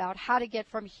stories about how to get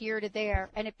from here to there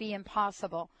and it be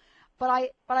impossible. But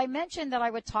I mentioned that I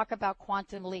would talk about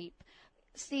quantum leap.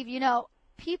 Steve,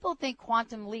 people think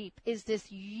quantum leap is this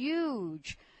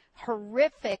huge,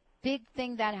 horrific, big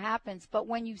thing that happens. But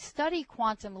when you study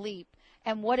quantum leap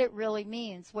and what it really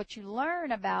means, what you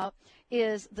learn about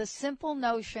is the simple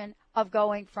notion of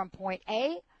going from point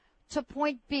A to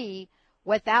point B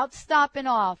without stopping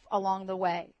off along the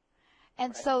way.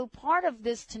 And so part of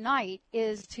this tonight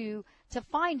is to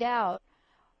find out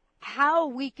how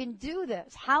we can do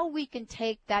this, how we can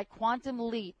take that quantum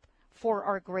leap for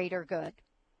our greater good.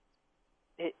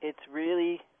 It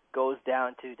really goes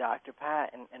down to Dr.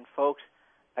 Pat, and folks,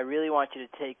 I really want you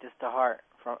to take this to heart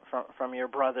from your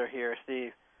brother here,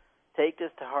 Steve. Take this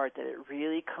to heart, that it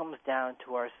really comes down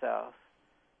to ourselves.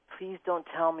 please don't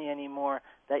tell me anymore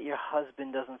that your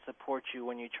husband doesn't support you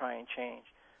when you try and change.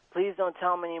 Please don't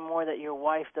tell me anymore that your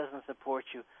wife doesn't support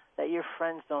you, that your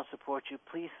friends don't support you.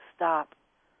 Please stop,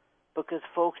 because,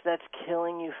 folks, that's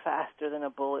killing you faster than a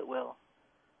bullet will.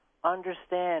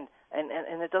 Understand, and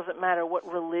it doesn't matter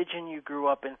what religion you grew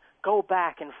up in. Go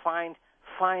back and find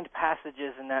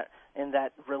passages in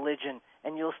that religion,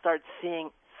 and you'll start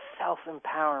seeing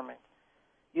self-empowerment.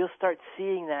 You'll start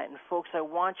seeing that. And, folks, I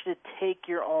want you to take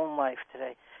your own life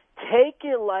today. Take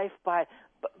your life by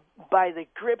the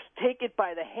grips, take it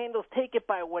by the handles, take it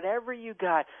by whatever you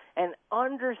got, and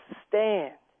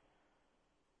understand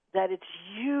that it's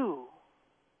you.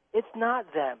 It's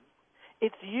not them.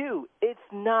 It's you. It's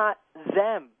not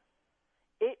them.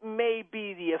 It may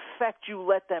be the effect you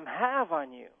let them have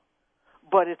on you,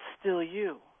 but it's still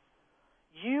you.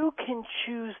 You can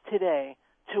choose today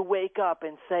to wake up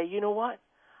and say, you know what?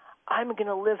 I'm going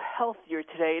to live healthier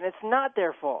today, and it's not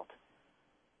their fault.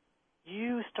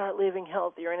 You start living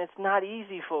healthier, and it's not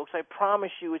easy, folks. I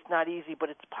promise you it's not easy, but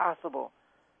it's possible.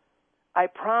 I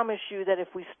promise you that if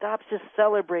we stop just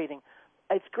celebrating,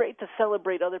 it's great to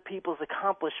celebrate other people's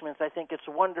accomplishments. I think it's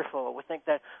wonderful. We think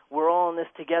that we're all in this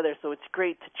together, so it's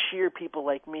great to cheer people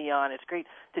like me on. It's great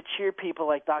to cheer people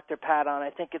like Dr. Pat on. I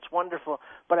think it's wonderful.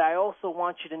 But I also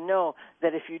want you to know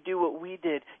that if you do what we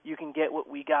did, you can get what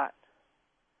we got.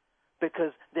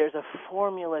 Because there's a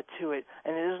formula to it,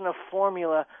 and it isn't a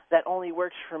formula that only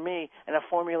works for me and a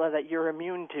formula that you're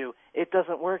immune to. It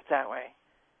doesn't work that way.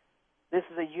 This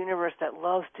is a universe that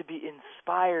loves to be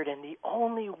inspired, and the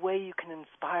only way you can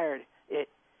inspire it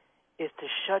is to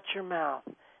shut your mouth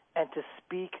and to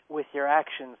speak with your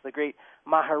actions. The great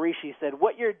Maharishi said,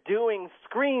 "What you're doing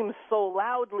screams so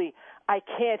loudly, I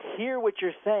can't hear what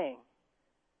you're saying."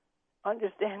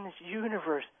 Understand, this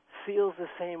universe feels the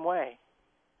same way.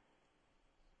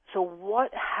 So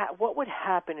what would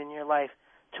happen in your life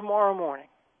tomorrow morning?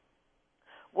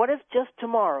 What if just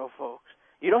tomorrow, folks?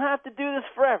 You don't have to do this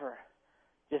forever.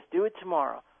 Just do it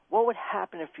tomorrow. What would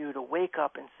happen if you were to wake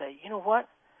up and say, you know what?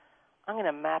 I'm going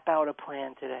to map out a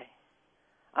plan today.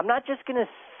 I'm not just going to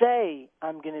say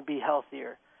I'm going to be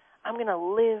healthier. I'm going to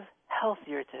live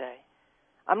healthier today.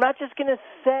 I'm not just going to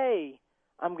say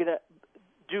I'm going to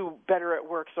do better at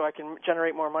work so I can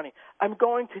generate more money. I'm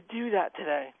going to do that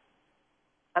today.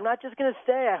 I'm not just going to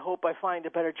say I hope I find a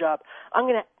better job. I'm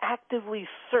going to actively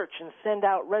search and send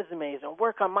out resumes and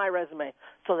work on my resume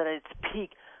so that it's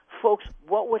peak. Folks,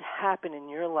 what would happen in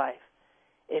your life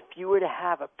if you were to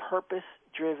have a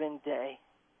purpose-driven day?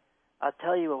 I'll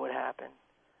tell you what would happen.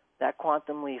 That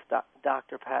quantum leap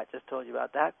Dr. Pat just told you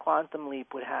about, that quantum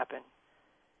leap would happen.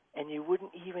 And you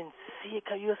wouldn't even see it.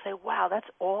 You'll say, wow, that's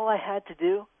all I had to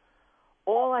do?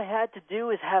 All I had to do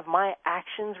is have my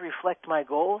actions reflect my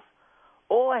goals?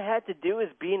 All I had to do is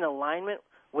be in alignment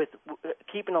with,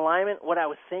 keep in alignment what I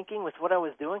was thinking with what I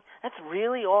was doing? That's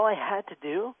really all I had to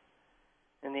do?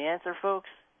 And the answer, folks,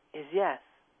 is yes.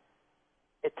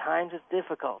 At times it's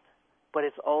difficult, but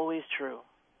it's always true.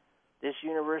 This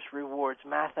universe rewards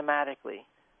mathematically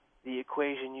the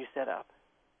equation you set up.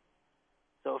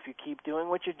 So if you keep doing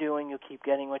what you're doing, you'll keep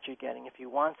getting what you're getting. If you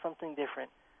want something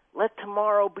different, let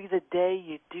tomorrow be the day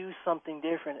you do something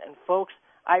different. And folks,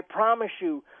 I promise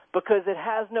you, because it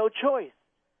has no choice,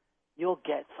 you'll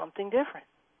get something different.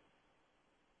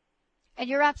 And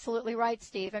you're absolutely right,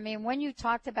 Steve. I mean, when you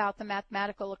talked about the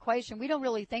mathematical equation, we don't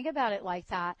really think about it like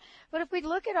that. But if we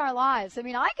look at our lives, I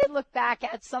mean, I could look back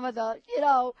at some of the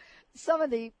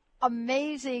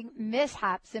amazing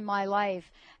mishaps in my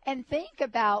life and think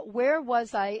about where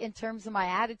was I in terms of my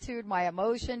attitude, my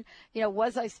emotion,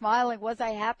 was I smiling, was I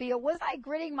happy, or was I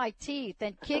gritting my teeth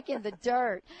and kicking the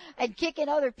dirt and kicking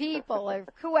other people, or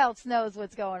who else knows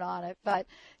what's going on? But,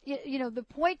 the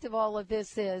point of all of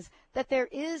this is that there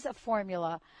is a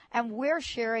formula, and we're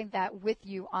sharing that with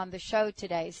you on the show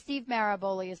today. Steve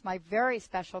Maraboli is my very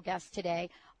special guest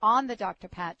today on the Dr.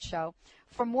 Pat Show.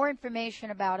 For more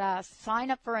information about us,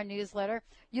 sign up for a newsletter.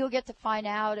 You'll get to find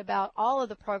out about all of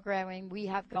the programming we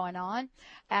have going on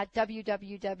at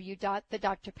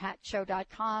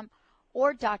www.thedrpatshow.com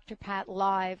or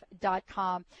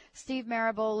drpatlive.com. Steve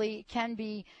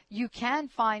Maraboli you can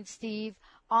find Steve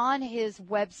on his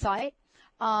website,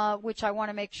 which I want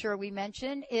to make sure we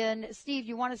mention. Steve,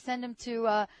 you want to send him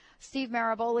to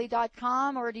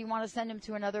stevemaraboli.com, or do you want to send him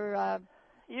to another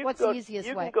what's the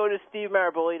easiest way? You can go to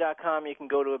stevemaraboli.com, you can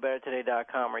go to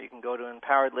abettertoday.com, or you can go to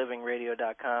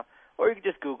empoweredlivingradio.com, or you can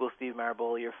just Google Steve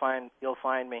Maraboli. You'll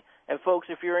find me. And folks,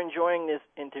 if you're enjoying this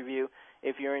interview,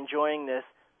 if you're enjoying this,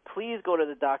 please go to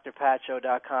the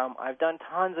drpatshow.com. I've done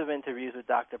tons of interviews with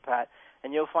Dr. Pat,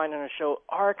 and you'll find on her show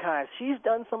archives. She's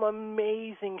done some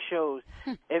amazing shows.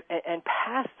 and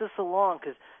pass this along,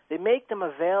 because they make them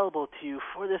available to you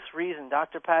for this reason.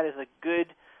 Dr. Pat is a good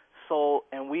soul,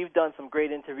 and we've done some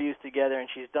great interviews together, and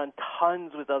she's done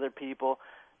tons with other people.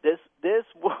 This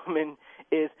woman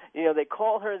is, they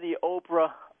call her the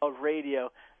Oprah of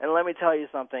radio, and let me tell you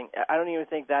something. I don't even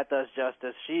think that does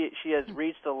justice. She has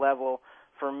reached a level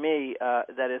for me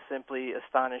that is simply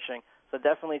astonishing. So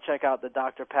definitely check out the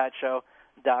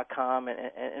drpatshow.com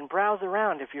and browse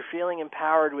around. If you're feeling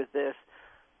empowered with this,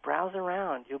 browse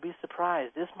around. You'll be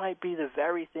surprised. This might be the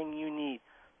very thing you need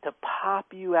to pop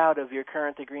you out of your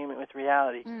current agreement with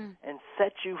reality and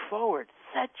set you forward.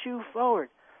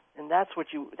 And that's what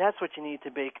you need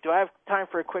to be. Do I have time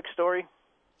for a quick story?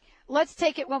 Let's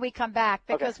take it when we come back,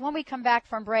 because Okay. when we come back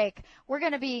from break, we're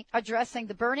going to be addressing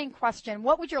the burning question: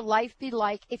 what would your life be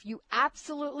like if you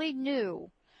absolutely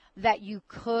knew that you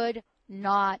could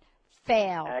not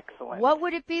fail? Excellent. What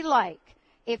would it be like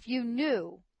if you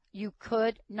knew you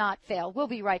could not fail? We'll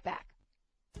be right back.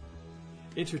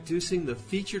 Introducing the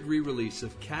featured re-release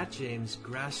of Kat James'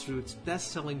 grassroots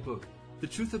best-selling book, The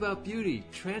Truth About Beauty,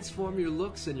 Transform Your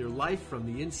Looks and Your Life from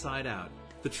the Inside Out.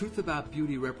 The Truth About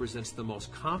Beauty represents the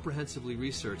most comprehensively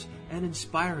researched and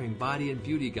inspiring body and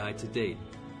beauty guide to date.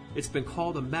 It's been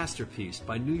called a masterpiece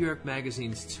by New York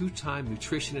Magazine's two-time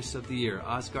Nutritionist of the Year,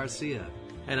 Oz Garcia,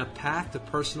 and a path to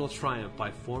personal triumph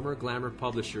by former Glamour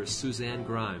publisher Suzanne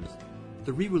Grimes.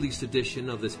 The re-released edition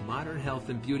of this modern health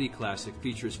and beauty classic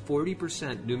features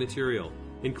 40% new material,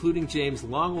 including James'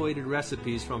 long-awaited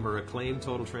recipes from her acclaimed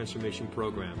Total Transformation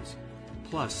programs.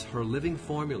 Plus, her living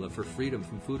formula for freedom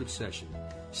from food obsession,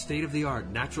 state-of-the-art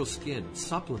natural skin,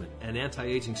 supplement, and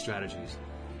anti-aging strategies,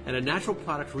 and a natural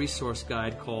product resource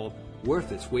guide called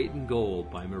Worth Its Weight in Gold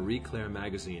by Marie Claire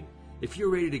Magazine. If you're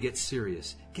ready to get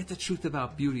serious, get the truth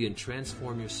about beauty and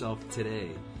transform yourself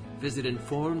today. Visit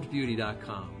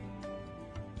informedbeauty.com.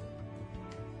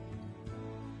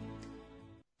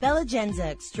 Bellagenza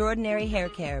Extraordinary Hair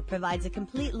Care provides a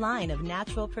complete line of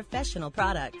natural professional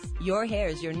products. Your hair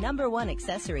is your #1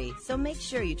 accessory, so make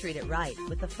sure you treat it right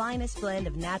with the finest blend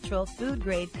of natural,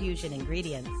 food-grade fusion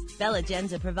ingredients.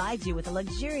 Bellagenza provides you with a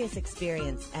luxurious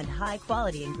experience and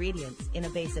high-quality ingredients in a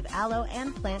base of aloe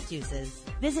and plant juices.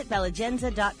 Visit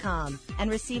bellagenza.com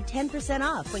and receive 10%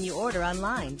 off when you order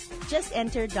online. Just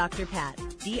enter Dr. Pat,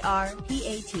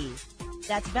 DRPAT.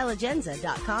 That's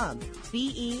bellagenza.com.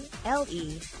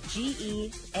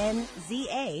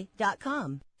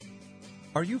 BELLEGENZA.com.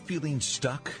 Are you feeling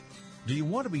stuck? Do you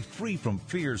want to be free from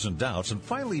fears and doubts and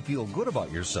finally feel good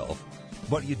about yourself,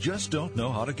 but you just don't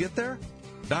know how to get there?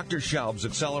 Dr. Schaub's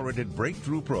Accelerated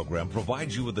Breakthrough Program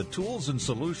provides you with the tools and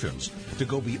solutions to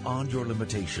go beyond your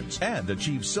limitations and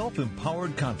achieve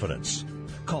self-empowered confidence.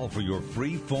 Call for your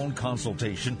free phone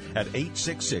consultation at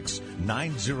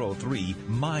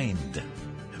 866-903-MIND.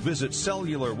 Visit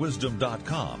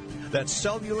cellularwisdom.com. That's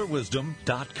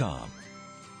cellularwisdom.com.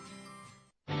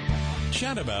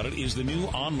 Chat About It is the new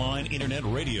online internet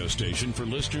radio station for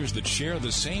listeners that share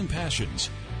the same passions.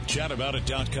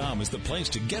 Chataboutit.com is the place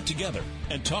to get together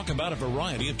and talk about a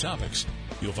variety of topics.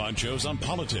 You'll find shows on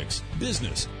politics,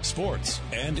 business, sports,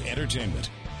 and entertainment.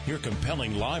 Hear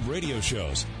compelling live radio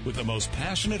shows with the most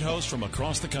passionate hosts from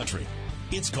across the country.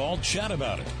 It's called Chat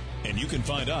About It, and you can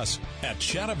find us at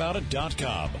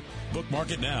chataboutit.com. Bookmark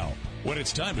it now. When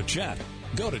it's time to chat,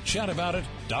 go to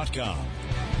chataboutit.com.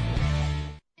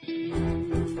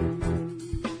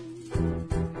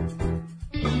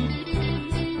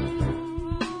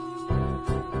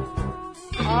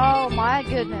 Oh, my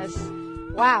goodness.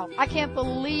 Wow. I can't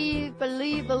believe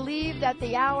that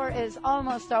the hour is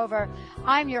almost over.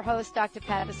 I'm your host, Dr.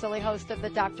 Pat Vasili, host of the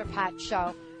Dr. Pat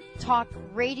Show. Talk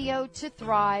radio to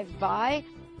thrive by,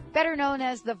 better known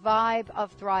as the Vibe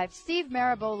of Thrive. Steve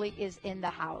Maraboli is in the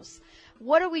house.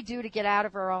 What do we do to get out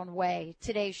of our own way?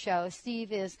 Today's show,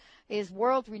 Steve is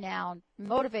world-renowned,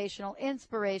 motivational,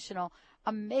 inspirational,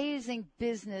 amazing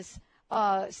business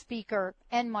speaker,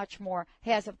 and much more.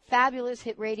 He has a fabulous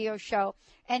hit radio show,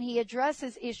 and he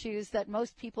addresses issues that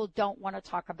most people don't want to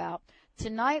talk about.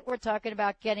 Tonight, we're talking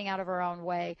about getting out of our own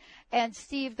way. And,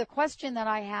 Steve, the question that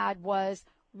I had was,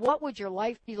 what would your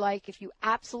life be like if you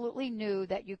absolutely knew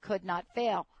that you could not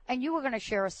fail? And you were going to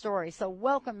share a story. So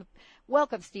welcome,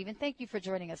 Steve, and thank you for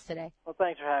joining us today. Well,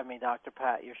 thanks for having me, Dr.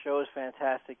 Pat. Your show is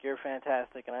fantastic. You're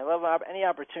fantastic. And I love any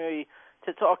opportunity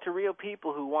to talk to real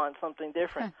people who want something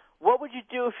different. What would you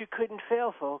do if you couldn't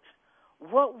fail, folks?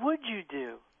 What would you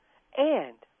do?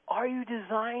 And are you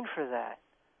designed for that?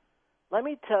 let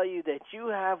me tell you that you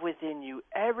have within you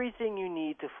everything you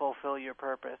need to fulfill your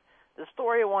purpose. The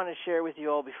story I want to share with you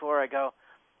all before I go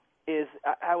is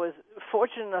I was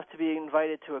fortunate enough to be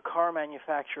invited to a car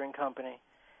manufacturing company.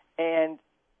 And,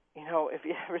 you know, if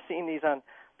you've ever seen these on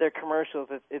their commercials,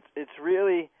 it's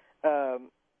really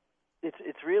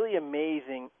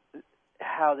amazing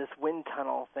how this wind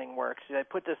tunnel thing works. They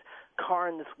put this car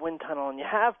in this wind tunnel, and you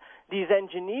have these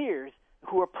engineers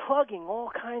who are plugging all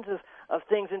kinds of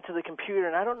things into the computer.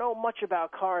 And I don't know much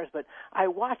about cars, but I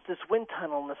watched this wind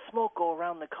tunnel and the smoke go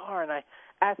around the car, and I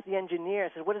asked the engineer, I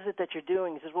said, what is it that you're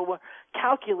doing? He says, well, we're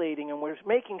calculating, and we're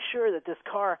making sure that this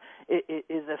car is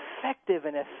effective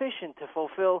and efficient to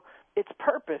fulfill its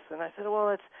purpose. And I said, well,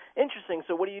 that's interesting.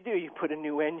 So what do? You put a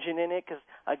new engine in it? Because,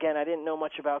 again, I didn't know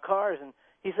much about cars. And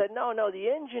he said, no, the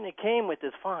engine it came with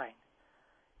is fine.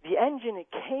 The engine it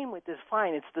came with is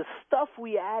fine. It's the stuff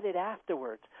we added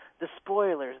afterwards, the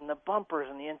spoilers and the bumpers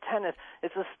and the antennas.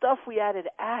 It's the stuff we added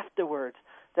afterwards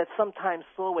that sometimes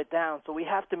slow it down. So we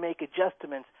have to make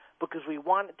adjustments because we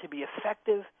want it to be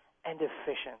effective and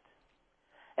efficient.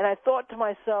 And I thought to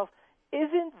myself,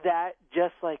 isn't that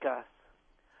just like us?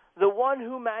 The one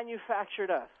who manufactured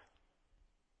us.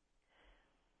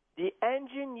 The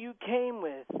engine you came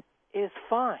with is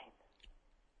fine.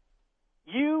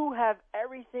 You have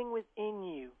everything within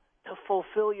you to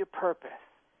fulfill your purpose.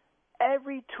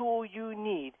 Every tool you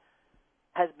need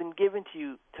has been given to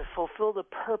you to fulfill the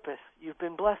purpose you've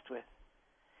been blessed with.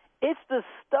 It's the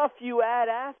stuff you add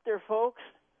after, folks.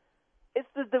 It's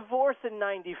the divorce in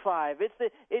 95. It's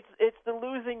the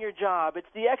losing your job. It's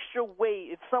the extra weight.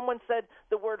 If someone said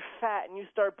the word fat and you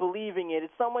start believing it.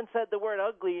 If someone said the word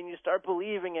ugly and you start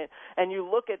believing it. And you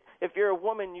look at, if you're a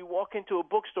woman, you walk into a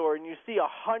bookstore and you see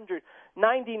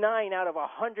 99 out of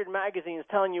 100 magazines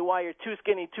telling you why you're too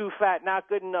skinny, too fat, not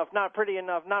good enough, not pretty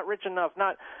enough, not rich enough,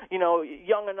 not,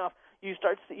 young enough. You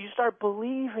start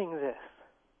believing this.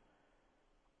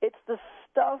 It's the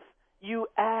stuff you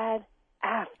add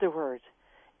afterwards.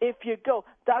 If you go,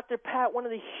 Dr. Pat, one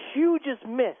of the hugest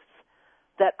myths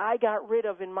that I got rid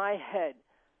of in my head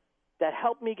that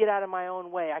helped me get out of my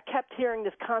own way, I kept hearing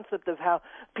this concept of how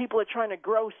people are trying to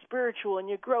grow spiritual, and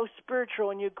you grow spiritual,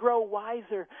 and you grow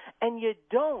wiser, and you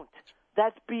don't.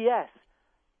 That's BS.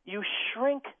 You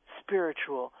shrink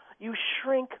spiritual. You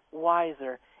shrink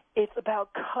wiser. It's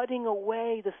about cutting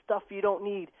away the stuff you don't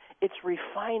need. It's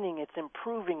refining, it's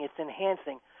improving, it's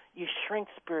enhancing. You shrink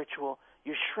spiritual,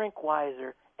 you shrink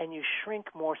wiser, and you shrink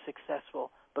more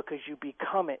successful because you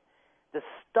become it. The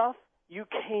stuff you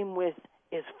came with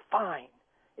is fine.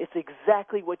 It's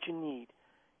exactly what you need.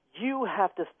 You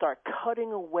have to start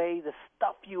cutting away the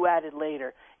stuff you added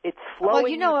later. It's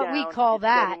slowing you know you what down. We call it's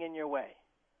that. getting in your way.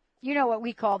 You know what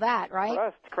we call that,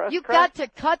 right? Crust. You've got to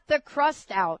cut the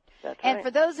crust out. That's and right. for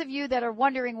those of you that are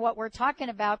wondering what we're talking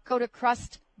about, go to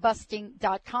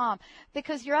crustbusting.com,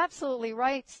 because you're absolutely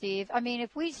right, Steve. I mean,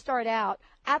 if we start out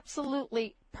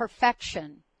absolutely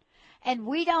perfection and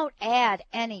we don't add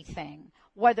anything,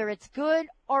 whether it's good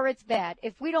or it's bad,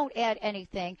 if we don't add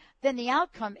anything, then the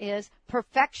outcome is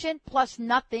perfection plus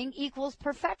nothing equals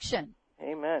perfection.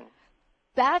 Amen.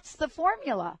 That's the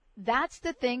formula. That's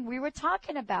the thing we were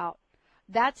talking about.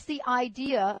 That's the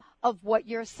idea of what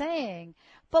you're saying.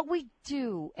 But we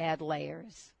do add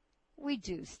layers. We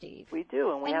do, Steve. We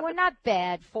do. And we're not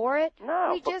bad for it.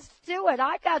 No. We just do it.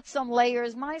 I got some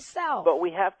layers myself. But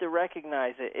we have to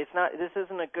recognize it. It's not. This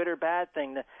isn't a good or bad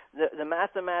thing. The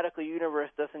mathematical universe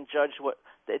doesn't judge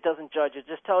it doesn't judge. It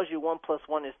just tells you 1 +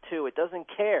 1 is 2. It doesn't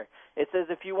care. It says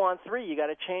if you want 3, you got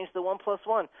to change the 1 +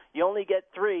 1. You only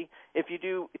get 3 if you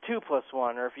do 2 +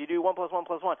 1, or if you do 1 + 1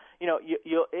 + 1.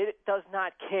 It does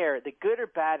not care. The good or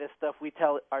bad is stuff we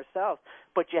tell ourselves,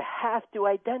 but you have to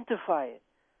identify it.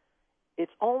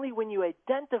 It's only when you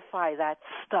identify that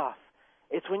stuff,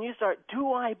 it's when you start,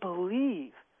 do I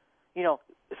believe?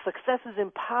 Success is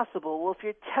impossible. Well, if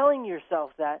you're telling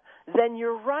yourself that, then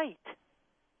you're right.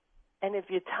 And if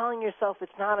you're telling yourself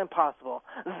it's not impossible,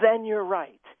 then you're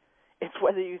right. It's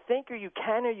whether you think or you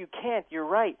can or you can't, you're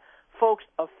right. Folks,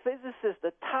 a physicist,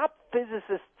 the top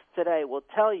physicist today will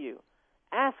tell you,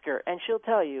 ask her, and she'll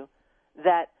tell you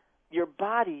that your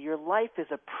body, your life is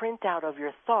a printout of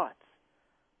your thoughts.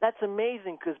 That's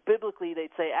amazing because biblically they'd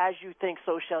say, as you think,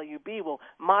 so shall you be. Well,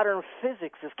 modern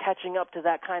physics is catching up to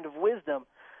that kind of wisdom.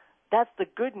 That's the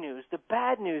good news. The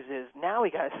bad news is now we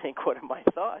got to think, what are my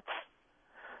thoughts?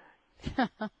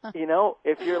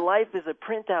 If your life is a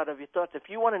printout of your thoughts, if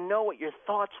you want to know what your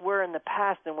thoughts were in the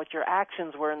past and what your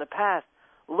actions were in the past,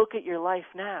 look at your life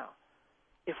now.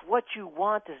 If what you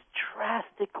want is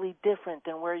drastically different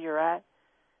than where you're at,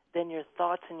 then your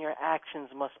thoughts and your actions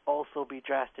must also be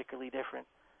drastically different.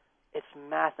 It's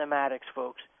mathematics,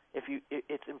 folks.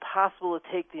 It's impossible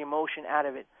to take the emotion out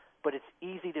of it, but it's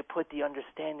easy to put the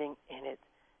understanding in it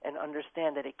and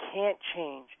understand that it can't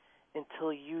change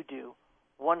until you do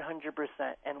 100%.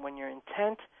 And when your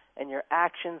intent and your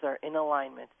actions are in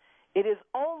alignment, it is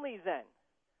only then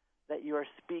that you are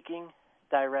speaking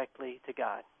directly to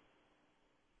God.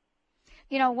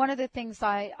 You know, one of the things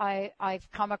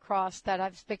I've come across that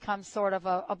has become sort of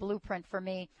a blueprint for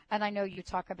me, and I know you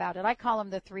talk about it, I call them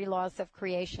the 3 laws of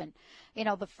creation. You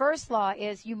know, the first law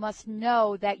is you must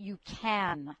know that you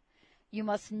can. You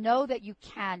must know that you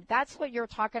can. That's what you're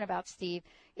talking about, Steve.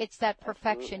 It's that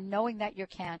perfection, knowing that you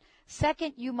can.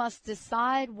 Second, you must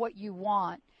decide what you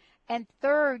want. And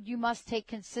third, you must take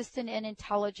consistent and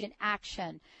intelligent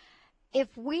action.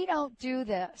 If we don't do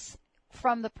this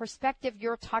from the perspective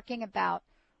you're talking about,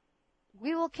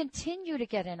 we will continue to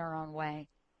get in our own way.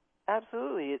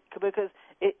 Absolutely, because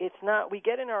it's not, we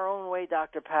get in our own way,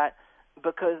 Dr. Pat,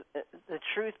 because the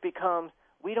truth becomes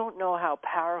we don't know how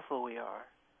powerful we are.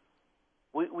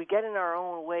 We get in our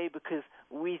own way because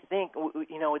we think,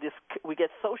 we get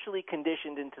socially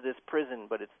conditioned into this prison,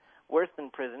 but it's worse than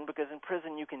prison because in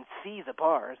prison you can see the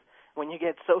bars. When you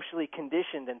get socially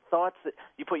conditioned and thoughts that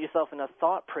you put yourself in a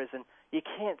thought prison, you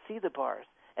can't see the bars.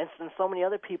 And since so many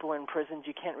other people are in prisons,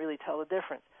 you can't really tell the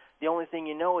difference. The only thing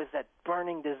you know is that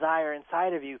burning desire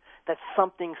inside of you that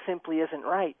something simply isn't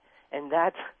right. And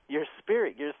that's your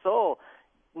spirit, your soul,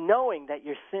 knowing that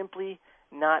you're simply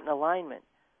not in alignment.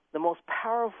 The most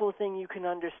powerful thing you can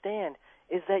understand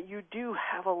is that you do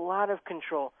have a lot of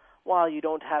control. While you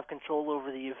don't have control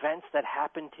over the events that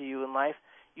happen to you in life,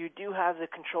 you do have the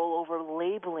control over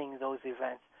labeling those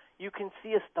events. You can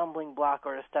see a stumbling block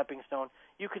or a stepping stone.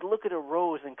 You could look at a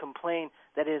rose and complain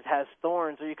that it has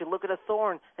thorns, or you could look at a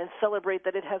thorn and celebrate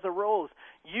that it has a rose.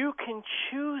 You can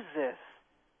choose this.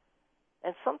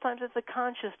 And sometimes it's a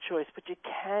conscious choice, but you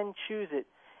can choose it.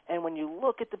 And when you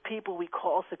look at the people we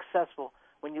call successful,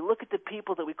 when you look at the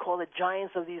people that we call the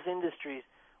giants of these industries,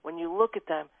 when you look at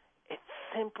them, it's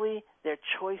simply their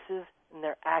choices and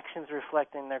their actions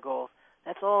reflecting their goals.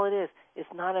 That's all it is.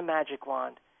 It's not a magic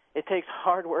wand. It takes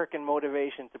hard work and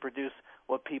motivation to produce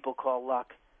what people call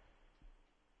luck.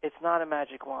 It's not a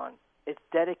magic wand. It's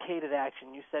dedicated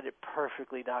action. You said it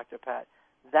perfectly, Dr. Pat.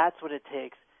 That's what it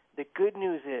takes. The good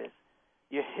news is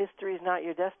your history is not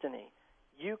your destiny.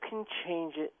 You can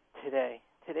change it today.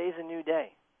 Today's a new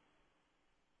day.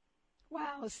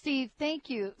 Wow, Steve, thank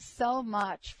you so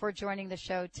much for joining the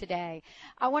show today.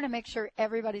 I want to make sure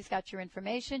everybody's got your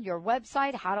information, your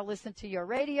website, how to listen to your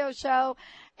radio show.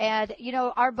 And,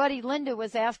 our buddy Linda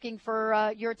was asking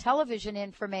for your television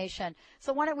information.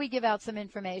 So why don't we give out some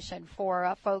information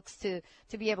for folks to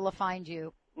be able to find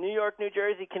you? New York, New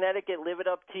Jersey, Connecticut, Live It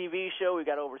Up TV show. We've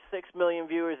got over 6 million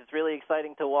viewers. It's really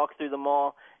exciting to walk through the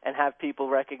mall and have people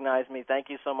recognize me. Thank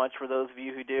you so much for those of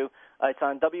you who do. It's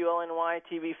on WLNY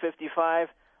TV 55,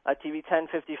 TV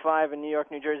 1055 in New York,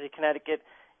 New Jersey, Connecticut.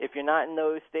 If you're not in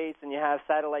those states and you have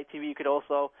satellite TV, you could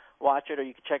also watch it, or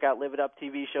you could check out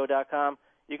liveituptvshow.com.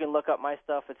 You can look up my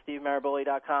stuff at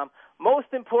stevemaraboli.com. Most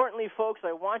importantly, folks,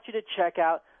 I want you to check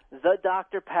out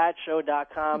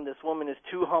thedrpatshow.com. This woman is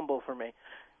too humble for me.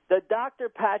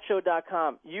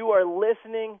 thedrpatshow.com. You are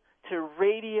listening to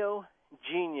Radio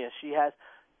Genius. She has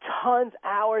tons,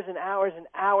 hours and hours and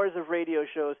hours of radio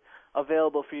shows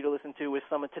available for you to listen to with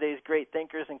some of today's great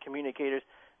thinkers and communicators.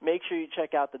 Make sure you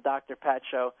check out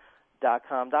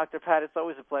thedrpatshow.com. Dr. Pat, it's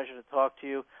always a pleasure to talk to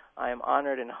you. I am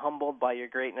honored and humbled by your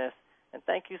greatness, and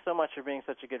thank you so much for being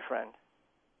such a good friend.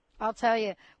 I'll tell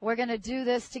you, we're going to do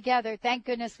this together. Thank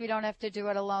goodness we don't have to do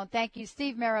it alone. Thank you,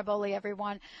 Steve Maraboli,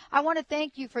 everyone. I want to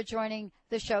thank you for joining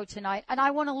the show tonight, and I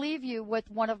want to leave you with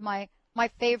one of my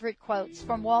favorite quotes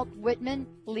from Walt Whitman,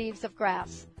 Leaves of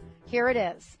Grass. Here it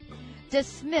is.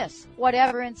 Dismiss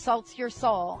whatever insults your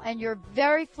soul, and your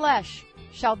very flesh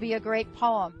shall be a great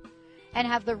poem, and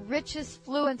have the richest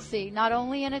fluency, not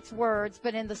only in its words,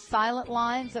 but in the silent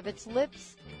lines of its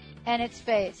lips and its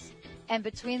face, and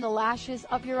between the lashes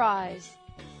of your eyes,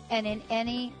 and in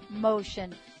any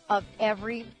motion of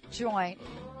every joint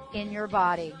in your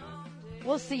body.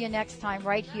 We'll see you next time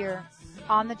right here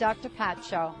on the Dr. Pat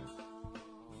Show.